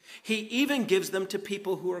him. He even gives them to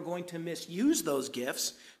people who are going to misuse those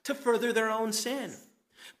gifts to further their own sin.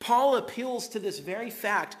 Paul appeals to this very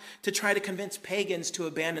fact to try to convince pagans to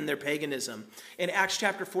abandon their paganism. In Acts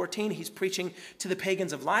chapter 14, he's preaching to the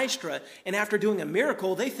pagans of Lystra, and after doing a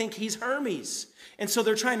miracle, they think he's Hermes. And so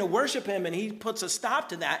they're trying to worship him, and he puts a stop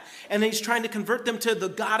to that, and he's trying to convert them to the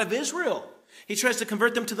God of Israel. He tries to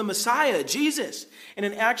convert them to the Messiah, Jesus. And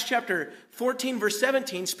in Acts chapter 14, verse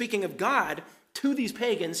 17, speaking of God to these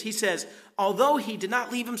pagans, he says, although he did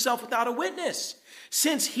not leave himself without a witness,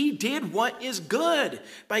 since he did what is good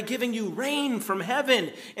by giving you rain from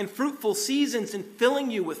heaven and fruitful seasons and filling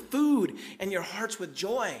you with food and your hearts with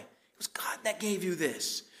joy. It was God that gave you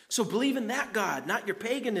this. So believe in that God, not your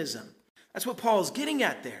paganism. That's what Paul is getting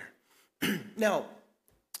at there. Now,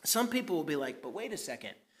 some people will be like, but wait a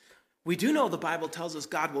second. We do know the Bible tells us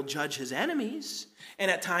God will judge his enemies. And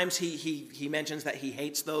at times he mentions that he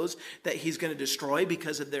hates those that he's going to destroy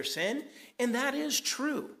because of their sin. And that is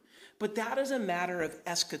true. But that is a matter of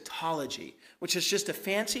eschatology, which is just a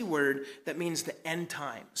fancy word that means the end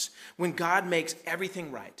times, when God makes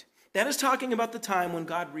everything right. That is talking about the time when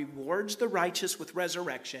God rewards the righteous with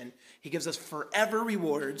resurrection. He gives us forever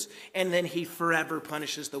rewards, and then he forever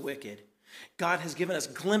punishes the wicked. God has given us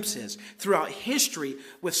glimpses throughout history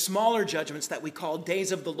with smaller judgments that we call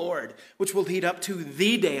days of the Lord, which will lead up to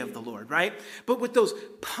the day of the Lord, right? But with those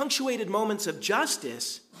punctuated moments of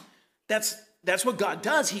justice, that's what God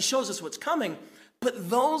does. He shows us what's coming. But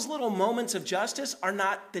those little moments of justice are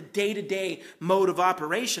not the day-to-day mode of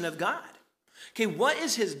operation of God. Okay, what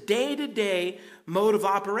is his day-to-day mode of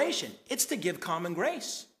operation? It's to give common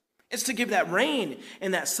grace. It's to give that rain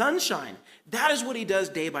and that sunshine. That is what he does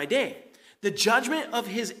day by day. The judgment of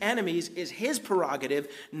his enemies is his prerogative,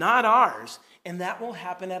 not ours, and that will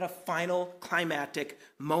happen at a final climactic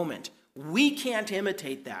moment. We can't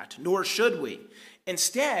imitate that, nor should we.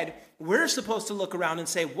 Instead, we're supposed to look around and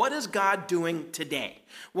say, what is God doing today?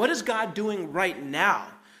 What is God doing right now?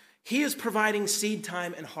 He is providing seed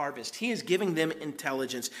time and harvest. He is giving them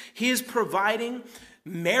intelligence. He is providing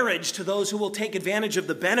marriage to those who will take advantage of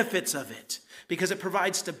the benefits of it because it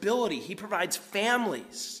provides stability. He provides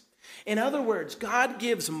families. In other words, God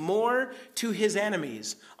gives more to his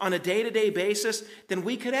enemies on a day-to-day basis than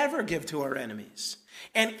we could ever give to our enemies.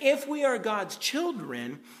 And if we are God's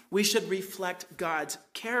children, we should reflect God's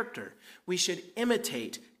character. We should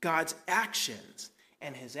imitate God's actions.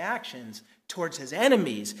 And his actions towards his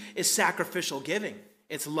enemies is sacrificial giving.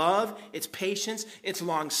 It's love, it's patience, it's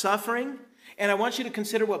long-suffering. And I want you to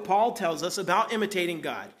consider what Paul tells us about imitating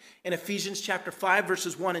God. In Ephesians chapter 5,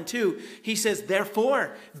 verses 1 and 2, he says,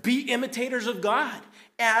 "Therefore, be imitators of God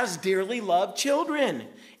as dearly loved children,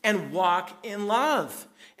 and walk in love,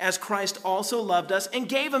 as Christ also loved us and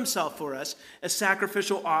gave himself for us, a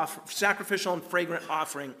sacrificial and fragrant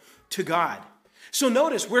offering to God." So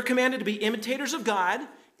notice, we're commanded to be imitators of God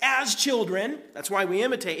as children. That's why we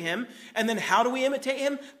imitate him. And then how do we imitate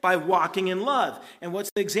him? By walking in love. And what's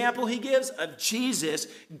the example he gives? Of Jesus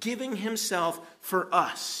giving himself for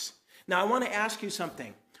us. Now, I want to ask you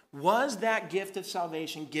something. Was that gift of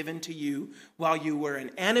salvation given to you while you were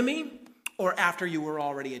an enemy or after you were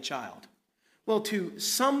already a child? Well, to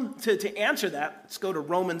answer that, let's go to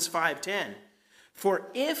Romans 5:10. "For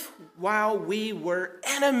if while we were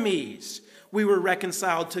enemies, we were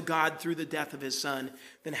reconciled to God through the death of his Son,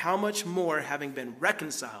 then how much more, having been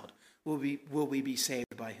reconciled, will we be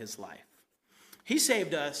saved by his life?" He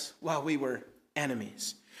saved us while we were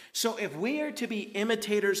enemies. So if we are to be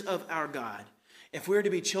imitators of our God, if we're to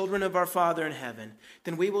be children of our Father in heaven,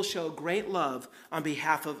 then we will show great love on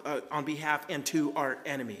behalf and to our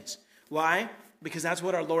enemies. Why? Because that's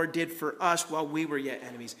what our Lord did for us while we were yet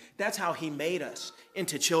enemies. That's how he made us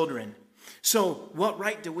into children. So what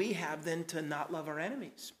right do we have then to not love our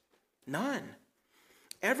enemies? None.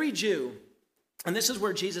 Every Jew, and this is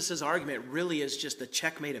where Jesus' argument really is just the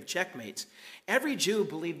checkmate of checkmates. Every Jew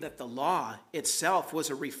believed that the law itself was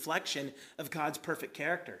a reflection of God's perfect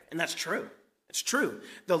character. And that's true. It's true.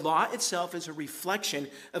 The law itself is a reflection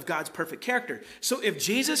of God's perfect character. So if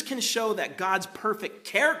Jesus can show that God's perfect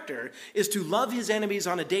character is to love his enemies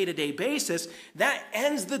on a day-to-day basis, that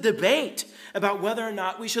ends the debate about whether or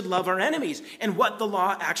not we should love our enemies and what the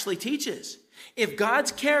law actually teaches. If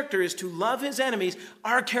God's character is to love his enemies,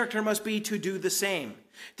 our character must be to do the same.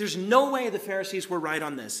 There's no way the Pharisees were right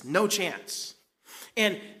on this. No chance.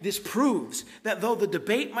 And this proves that though the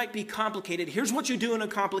debate might be complicated, here's what you do in a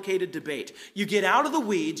complicated debate. You get out of the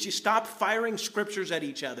weeds, you stop firing scriptures at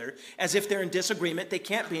each other as if they're in disagreement. They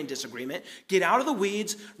can't be in disagreement. Get out of the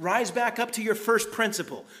weeds, rise back up to your first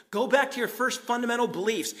principle. Go back to your first fundamental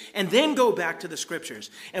beliefs, and then go back to the scriptures.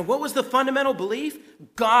 And what was the fundamental belief?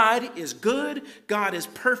 God is good, God is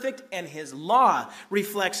perfect, and his law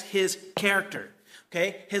reflects his character.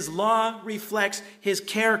 Okay? His law reflects his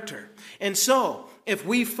character. And so, if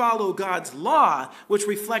we follow God's law, which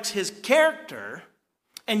reflects his character,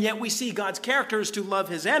 and yet we see God's character is to love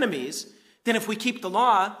his enemies, then if we keep the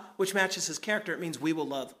law, which matches his character, it means we will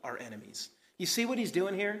love our enemies. You see what he's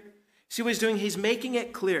doing here? See what he's doing? He's making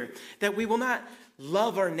it clear that we will not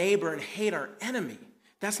love our neighbor and hate our enemy.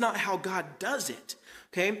 That's not how God does it.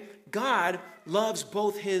 Okay? God loves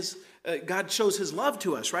both God shows his love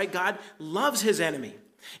to us, right? God loves his enemy.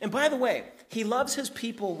 And by the way, he loves his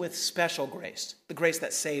people with special grace, the grace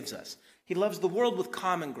that saves us. He loves the world with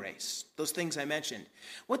common grace, those things I mentioned.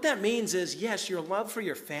 What that means is, yes, your love for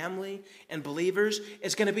your family and believers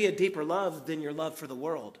is going to be a deeper love than your love for the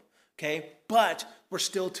world, okay? But we're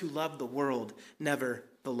still to love the world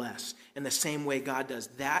nevertheless, in the same way God does.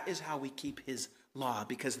 That is how we keep his law,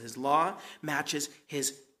 because his law matches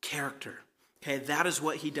his character. Okay, that is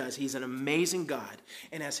what he does. He's an amazing God.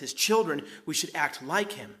 And as his children, we should act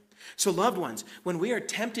like him. So loved ones, when we are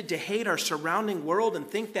tempted to hate our surrounding world and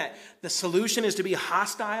think that the solution is to be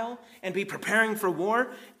hostile and be preparing for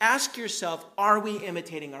war, ask yourself, are we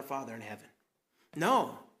imitating our Father in heaven?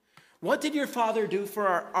 No. What did your Father do for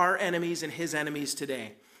our enemies and his enemies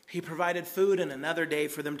today? He provided food and another day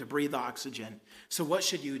for them to breathe oxygen. So what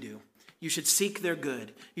should you do? You should seek their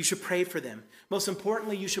good. You should pray for them. Most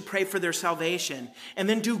importantly, you should pray for their salvation and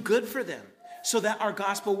then do good for them so that our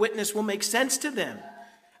gospel witness will make sense to them.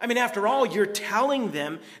 I mean, after all, you're telling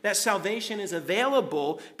them that salvation is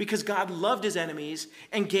available because God loved his enemies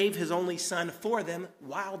and gave his only son for them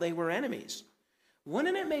while they were enemies.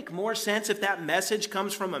 Wouldn't it make more sense if that message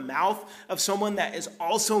comes from a mouth of someone that is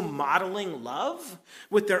also modeling love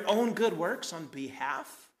with their own good works on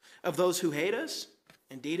behalf of those who hate us?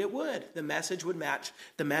 Indeed it would. The message would match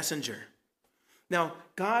the messenger. Now,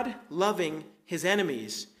 God loving his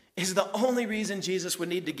enemies is the only reason Jesus would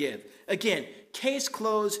need to give. Again, case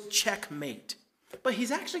closed, checkmate. But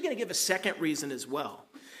he's actually going to give a second reason as well.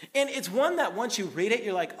 And it's one that once you read it,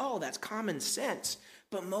 you're like, oh, that's common sense.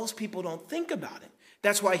 But most people don't think about it.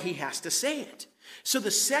 That's why he has to say it. So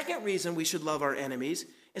the second reason we should love our enemies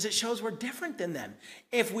is it shows we're different than them.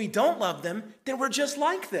 If we don't love them, then we're just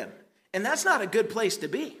like them. And that's not a good place to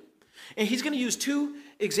be. And he's going to use two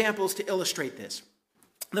examples to illustrate this.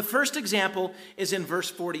 The first example is in verse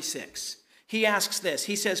 46. He asks this.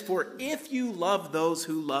 He says, "For if you love those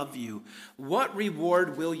who love you, what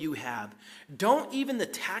reward will you have? Don't even the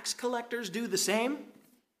tax collectors do the same?"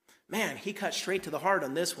 Man, he cut straight to the heart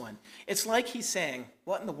on this one. It's like he's saying,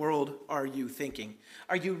 what in the world are you thinking?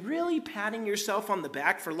 Are you really patting yourself on the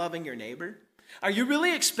back for loving your neighbor? Are you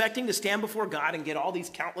really expecting to stand before God and get all these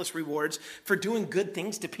countless rewards for doing good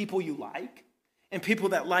things to people you like and people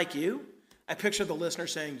that like you? I picture the listener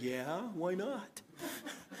saying, yeah, why not?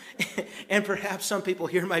 And perhaps some people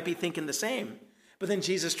here might be thinking the same. But then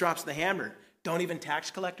Jesus drops the hammer. Don't even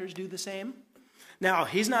tax collectors do the same? Now,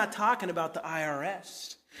 he's not talking about the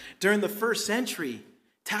IRS. During the first century,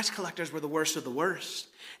 tax collectors were the worst of the worst.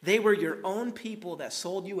 They were your own people that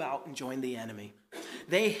sold you out and joined the enemy.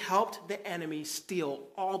 They helped the enemy steal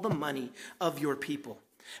all the money of your people.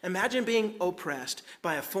 Imagine being oppressed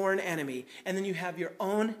by a foreign enemy, and then you have your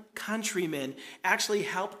own countrymen actually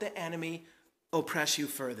help the enemy oppress you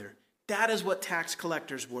further. That is what tax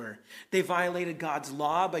collectors were. They violated God's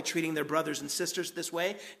law by treating their brothers and sisters this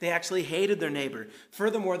way. They actually hated their neighbor.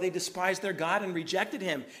 Furthermore, they despised their God and rejected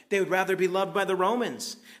him. They would rather be loved by the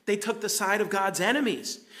Romans. They took the side of God's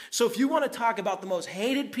enemies. So if you want to talk about the most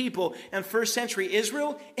hated people in first century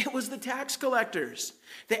Israel, it was the tax collectors.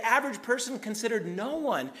 The average person considered no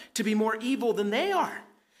one to be more evil than they are.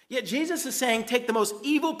 Yet Jesus is saying, take the most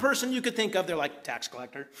evil person you could think of. They're like, tax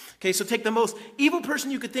collector. Okay, so take the most evil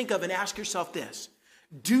person you could think of and ask yourself this.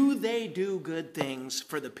 Do they do good things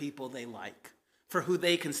for the people they like, for who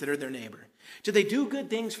they consider their neighbor? Do they do good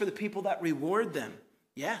things for the people that reward them?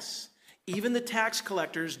 Yes. Even the tax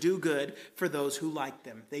collectors do good for those who like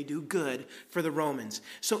them. They do good for the Romans.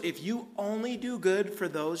 So if you only do good for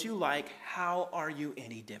those you like, how are you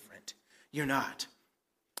any different? You're not.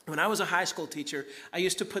 When I was a high school teacher, I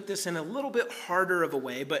used to put this in a little bit harder of a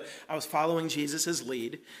way, but I was following Jesus'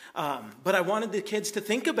 lead. But I wanted the kids to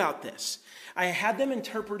think about this. I had them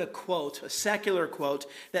interpret a quote, a secular quote,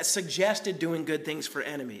 that suggested doing good things for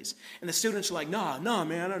enemies. And the students were like, nah,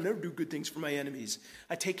 man, I never do good things for my enemies.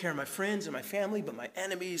 I take care of my friends and my family, but my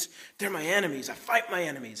enemies, they're my enemies. I fight my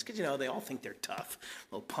enemies. Because, they all think they're tough,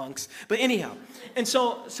 little punks. But anyhow, and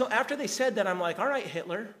so after they said that, I'm like, all right,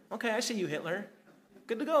 Hitler. Okay, I see you, Hitler.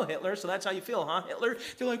 Good to go, Hitler. So that's how you feel, huh, Hitler?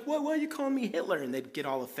 They're like, why are you calling me Hitler? And they'd get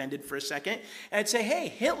all offended for a second. And I'd say, hey,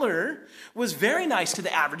 Hitler was very nice to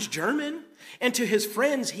the average German. And to his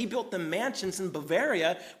friends, he built them mansions in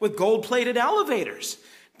Bavaria with gold-plated elevators.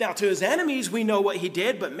 Now, to his enemies, we know what he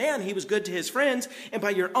did. But man, he was good to his friends. And by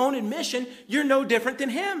your own admission, you're no different than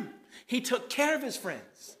him. He took care of his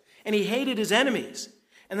friends. And he hated his enemies.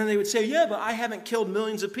 And then they would say, yeah, but I haven't killed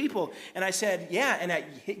millions of people. And I said, yeah, and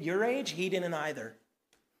at your age, he didn't either.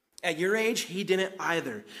 At your age, he didn't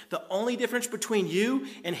either. The only difference between you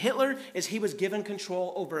and Hitler is he was given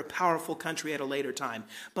control over a powerful country at a later time.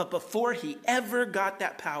 But before he ever got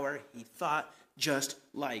that power, he thought just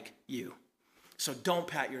like you. So don't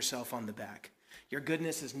pat yourself on the back. Your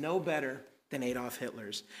goodness is no better than Adolf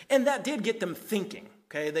Hitler's. And that did get them thinking,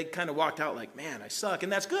 okay? They kind of walked out like, man, I suck.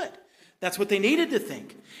 And that's good. That's what they needed to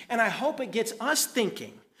think. And I hope it gets us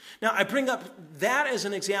thinking. Now, I bring up that as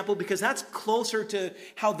an example because that's closer to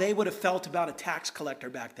how they would have felt about a tax collector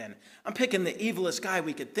back then. I'm picking the evilest guy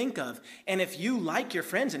we could think of. And if you like your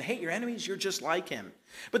friends and hate your enemies, you're just like him.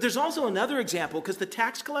 But there's also another example because the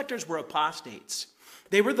tax collectors were apostates.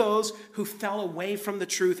 They were those who fell away from the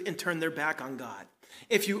truth and turned their back on God.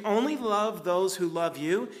 If you only love those who love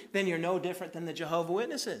you, then you're no different than the Jehovah's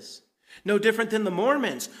Witnesses. No different than the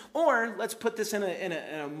Mormons. Or let's put this in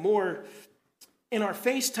a more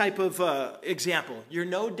in-our-face type of example. You're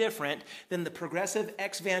no different than the progressive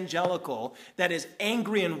ex-evangelical that is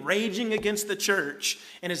angry and raging against the church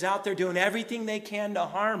and is out there doing everything they can to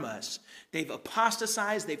harm us. They've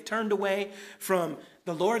apostatized. They've turned away from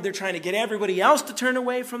the Lord. They're trying to get everybody else to turn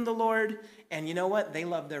away from the Lord. And you know what? They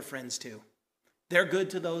love their friends too. They're good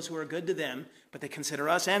to those who are good to them, but they consider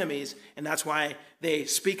us enemies, and that's why they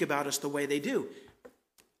speak about us the way they do.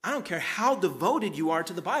 I don't care how devoted you are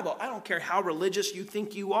to the Bible. I don't care how religious you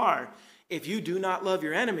think you are. If you do not love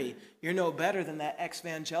your enemy, you're no better than that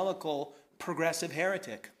ex-evangelical progressive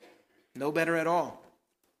heretic. No better at all.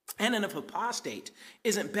 And if apostate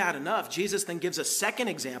isn't bad enough, Jesus then gives a second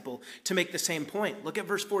example to make the same point. Look at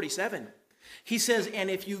verse 47. He says, and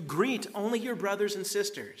if you greet only your brothers and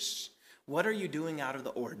sisters, what are you doing out of the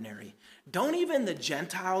ordinary? Don't even the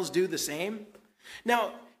Gentiles do the same?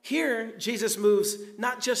 Now, here, Jesus moves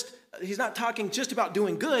he's not talking just about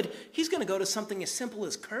doing good. He's going to go to something as simple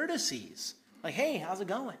as courtesies. Like, hey, how's it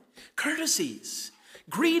going? Courtesies,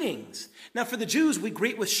 greetings. Now, for the Jews, we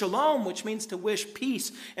greet with shalom, which means to wish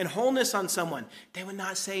peace and wholeness on someone. They would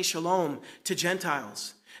not say shalom to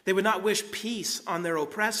Gentiles. They would not wish peace on their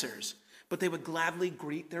oppressors, but they would gladly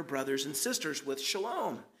greet their brothers and sisters with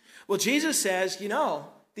shalom. Well, Jesus says,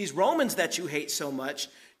 these Romans that you hate so much,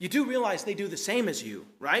 you do realize they do the same as you,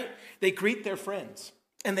 right? They greet their friends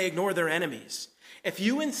and they ignore their enemies. If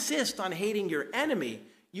you insist on hating your enemy,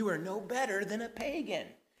 you are no better than a pagan.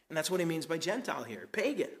 And that's what he means by Gentile here,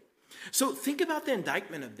 pagan. So think about the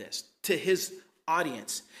indictment of this to his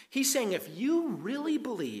audience. He's saying if you really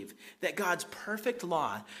believe that God's perfect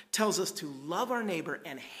law tells us to love our neighbor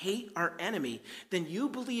and hate our enemy, then you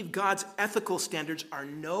believe God's ethical standards are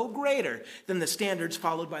no greater than the standards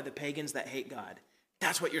followed by the pagans that hate God.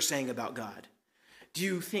 That's what you're saying about God. Do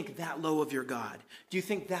you think that low of your God? Do you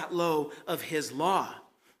think that low of his law?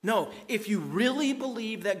 No, if you really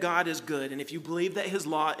believe that God is good, and if you believe that his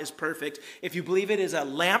law is perfect, if you believe it is a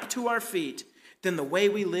lamp to our feet, then the way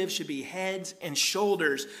we live should be heads and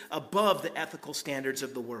shoulders above the ethical standards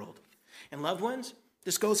of the world. And loved ones,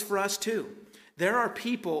 this goes for us too. There are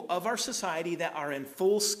people of our society that are in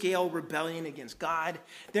full-scale rebellion against God.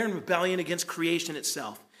 They're in rebellion against creation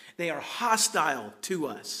itself. They are hostile to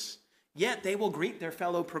us. Yet they will greet their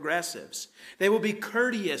fellow progressives. They will be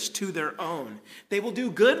courteous to their own. They will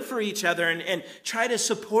do good for each other and try to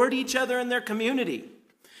support each other in their community.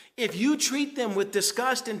 If you treat them with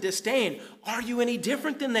disgust and disdain, are you any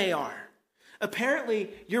different than they are? Apparently,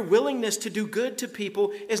 your willingness to do good to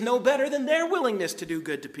people is no better than their willingness to do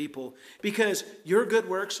good to people, because your good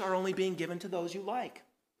works are only being given to those you like.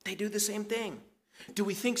 They do the same thing. Do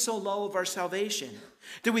we think so low of our salvation?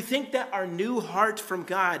 Do we think that our new heart from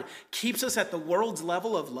God keeps us at the world's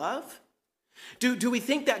level of love? Do we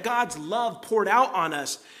think that God's love poured out on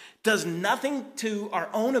us does nothing to our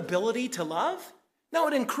own ability to love? No,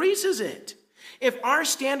 it increases it. If our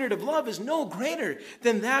standard of love is no greater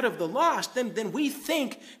than that of the lost, then we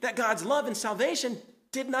think that God's love and salvation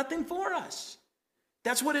did nothing for us.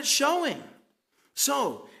 That's what it's showing.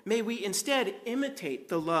 So may we instead imitate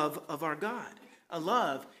the love of our God, a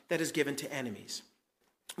love that is given to enemies.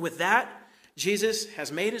 With that, Jesus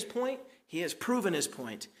has made his point. He has proven his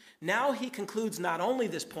point. Now he concludes not only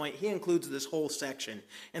this point, he includes this whole section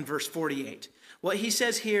in verse 48. What he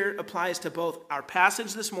says here applies to both our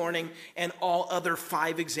passage this morning and all other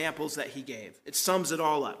 5 examples that he gave. It sums it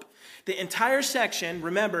all up. The entire section,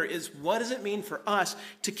 remember, is what does it mean for us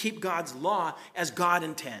to keep God's law as God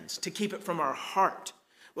intends, to keep it from our heart?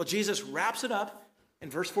 Well, Jesus wraps it up in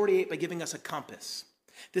verse 48 by giving us a compass.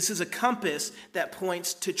 This is a compass that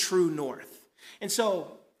points to true north. And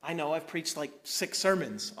so I know I've preached like 6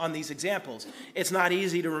 sermons on these examples. It's not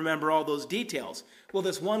easy to remember all those details. Well,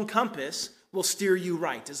 this one compass will steer you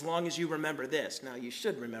right as long as you remember this. Now, you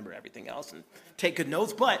should remember everything else and take good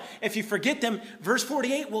notes, but if you forget them, verse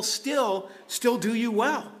 48 will still do you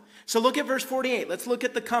well. So look at verse 48. Let's look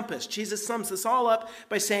at the compass. Jesus sums this all up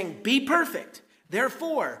by saying, be perfect,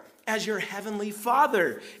 therefore, as your heavenly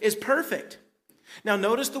Father is perfect. Now,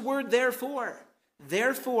 notice the word therefore.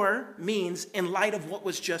 Therefore means in light of what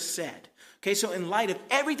was just said. Okay, so in light of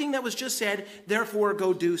everything that was just said, therefore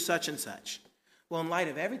go do such and such. Well, in light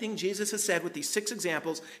of everything Jesus has said with these 6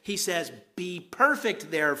 examples, he says, be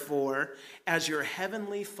perfect, therefore, as your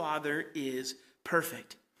heavenly Father is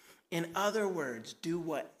perfect. In other words, do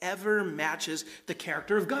whatever matches the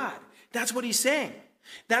character of God. That's what he's saying.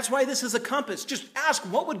 That's why this is a compass. Just ask,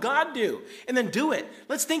 what would God do? And then do it.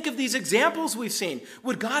 Let's think of these examples we've seen.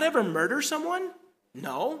 Would God ever murder someone?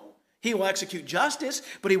 No. He will execute justice,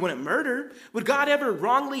 but he wouldn't murder. Would God ever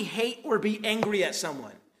wrongly hate or be angry at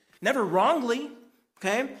someone? Never wrongly.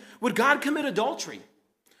 Okay? Would God commit adultery?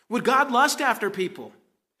 Would God lust after people?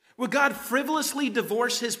 Would God frivolously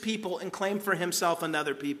divorce his people and claim for himself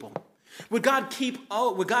another people? Would God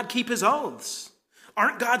keep his oaths?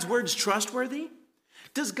 Aren't God's words trustworthy?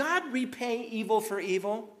 Does God repay evil for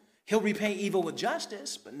evil? He'll repay evil with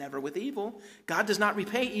justice, but never with evil. God does not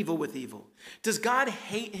repay evil with evil. Does God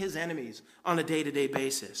hate his enemies on a day-to-day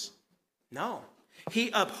basis? No. He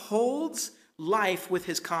upholds life with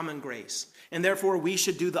his common grace, and therefore we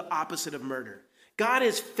should do the opposite of murder. God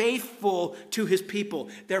is faithful to his people,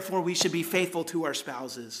 therefore we should be faithful to our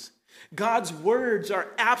spouses. God's words are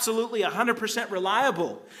absolutely 100%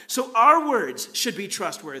 reliable, so our words should be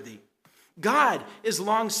trustworthy. God is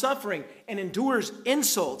long-suffering and endures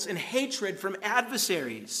insults and hatred from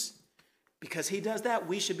adversaries. Because he does that,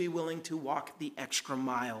 we should be willing to walk the extra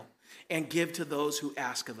mile and give to those who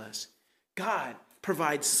ask of us. God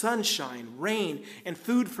provides sunshine, rain, and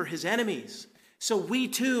food for his enemies. So we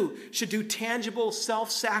too should do tangible,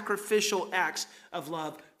 self-sacrificial acts of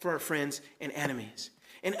love for our friends and enemies.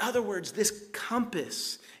 In other words, this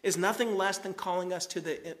compass is nothing less than calling us to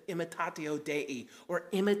the imitatio Dei, or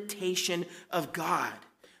imitation of God.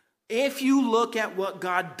 If you look at what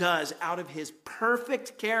God does out of his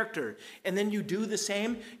perfect character, and then you do the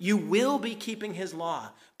same, you will be keeping his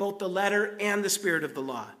law, both the letter and the spirit of the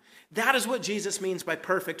law. That is what Jesus means by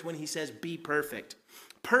perfect when he says, be perfect.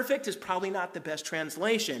 Perfect is probably not the best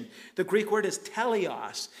translation. The Greek word is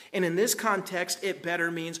teleos, and in this context, it better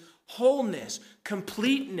means wholeness,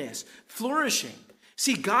 completeness, flourishing.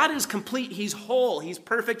 See, God is complete. He's whole. He's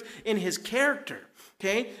perfect in his character.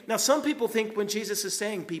 Okay? Now, some people think when Jesus is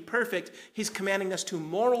saying be perfect, he's commanding us to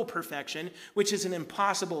moral perfection, which is an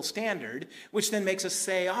impossible standard, which then makes us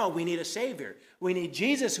say, oh, we need a savior. We need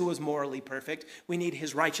Jesus who was morally perfect. We need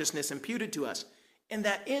his righteousness imputed to us. And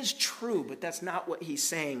that is true, but that's not what he's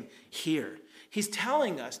saying here. He's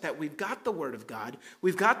telling us that we've got the Word of God,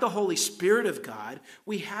 we've got the Holy Spirit of God,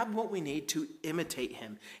 we have what we need to imitate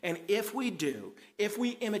him. And if we do, if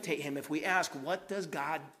we imitate him, if we ask, what does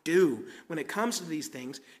God do when it comes to these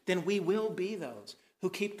things, then we will be those who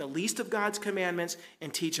keep the least of God's commandments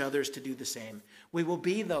and teach others to do the same. We will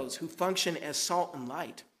be those who function as salt and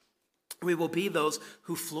light. We will be those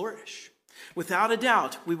who flourish. Without a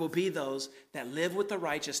doubt, we will be those that live with the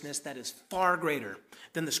righteousness that is far greater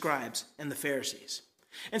than the scribes and the Pharisees.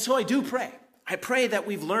 And so I do pray. I pray that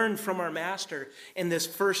we've learned from our master in this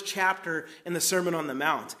first chapter in the Sermon on the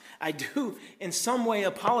Mount. I do in some way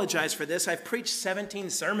apologize for this. I've preached 17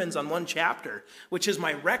 sermons on one chapter, which is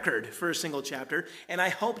my record for a single chapter, and I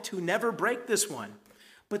hope to never break this one.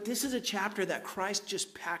 But this is a chapter that Christ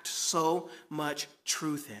just packed so much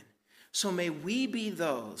truth in. So may we be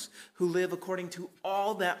those who live according to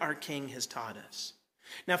all that our King has taught us.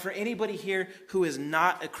 Now, for anybody here who is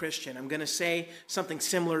not a Christian, I'm going to say something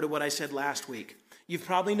similar to what I said last week. You've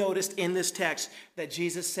probably noticed in this text that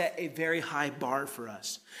Jesus set a very high bar for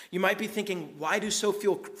us. You might be thinking, why do so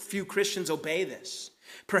few Christians obey this?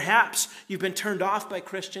 Perhaps you've been turned off by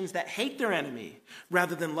Christians that hate their enemy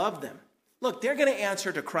rather than love them. Look, they're going to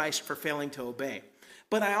answer to Christ for failing to obey.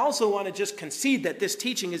 But I also want to just concede that this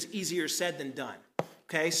teaching is easier said than done.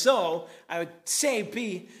 Okay, so I would say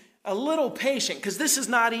be a little patient because this is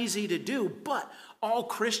not easy to do, but all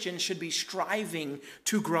Christians should be striving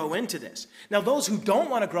to grow into this. Now, those who don't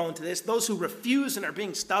want to grow into this, those who refuse and are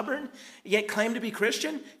being stubborn, yet claim to be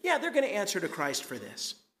Christian, yeah, they're going to answer to Christ for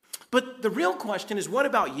this. But the real question is, what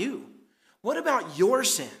about you? What about your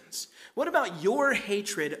sins? What about your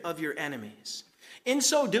hatred of your enemies? In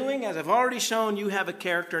so doing, as I've already shown, you have a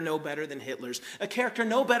character no better than Hitler's, a character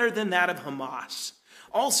no better than that of Hamas.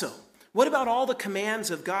 Also, what about all the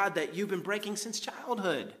commands of God that you've been breaking since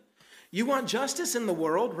childhood? You want justice in the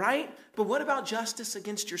world, right? But what about justice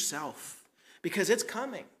against yourself? Because it's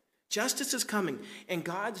coming. Justice is coming. And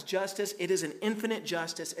God's justice, it is an infinite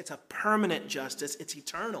justice. It's a permanent justice. It's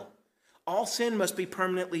eternal. All sin must be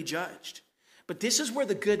permanently judged. But this is where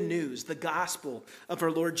the good news, the gospel of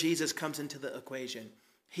our Lord Jesus comes into the equation.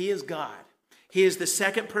 He is God. He is the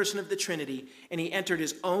second person of the Trinity, and he entered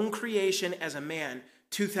his own creation as a man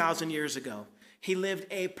 2,000 years ago. He lived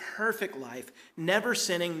a perfect life, never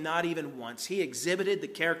sinning, not even once. He exhibited the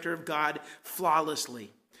character of God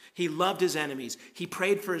flawlessly. He loved his enemies. He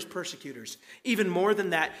prayed for his persecutors. Even more than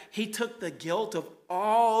that, he took the guilt of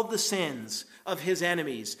all the sins of his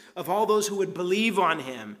enemies, of all those who would believe on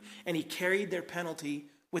him, and he carried their penalty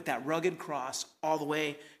with that rugged cross all the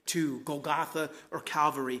way to Golgotha or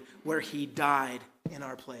Calvary, where he died in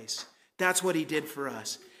our place. That's what he did for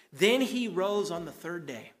us. Then he rose on the third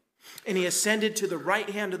day, and he ascended to the right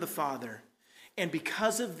hand of the Father. And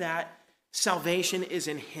because of that, salvation is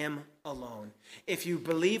in him alone. If you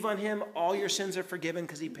believe on him, all your sins are forgiven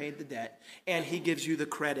because he paid the debt, and he gives you the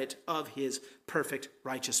credit of his perfect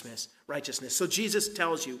righteousness. So Jesus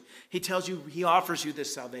tells you, he offers you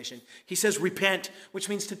this salvation. He says, repent, which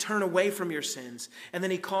means to turn away from your sins. And then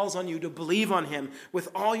he calls on you to believe on him with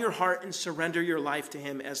all your heart and surrender your life to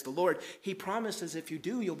him as the Lord. He promises if you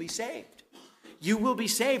do, you'll be saved. You will be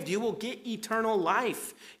saved. You will get eternal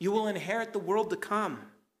life. You will inherit the world to come.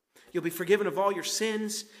 You'll be forgiven of all your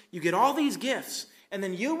sins. You get all these gifts, and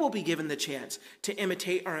then you will be given the chance to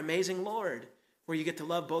imitate our amazing Lord, where you get to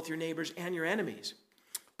love both your neighbors and your enemies.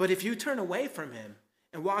 But if you turn away from him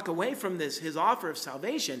and walk away from his offer of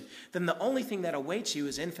salvation, then the only thing that awaits you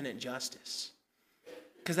is infinite justice.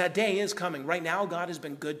 Because that day is coming. Right now, God has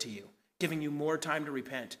been good to you, giving you more time to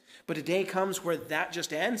repent. But a day comes where that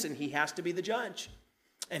just ends, and he has to be the judge.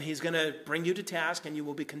 And he's going to bring you to task, and you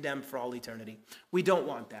will be condemned for all eternity. We don't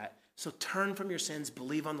want that. So turn from your sins,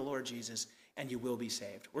 believe on the Lord Jesus, and you will be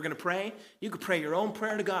saved. We're going to pray. You can pray your own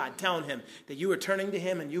prayer to God, telling him that you are turning to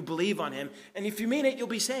him and you believe on him. And if you mean it, you'll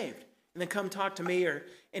be saved. And then come talk to me or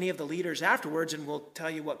any of the leaders afterwards, and we'll tell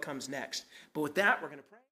you what comes next. But with that, we're going to pray.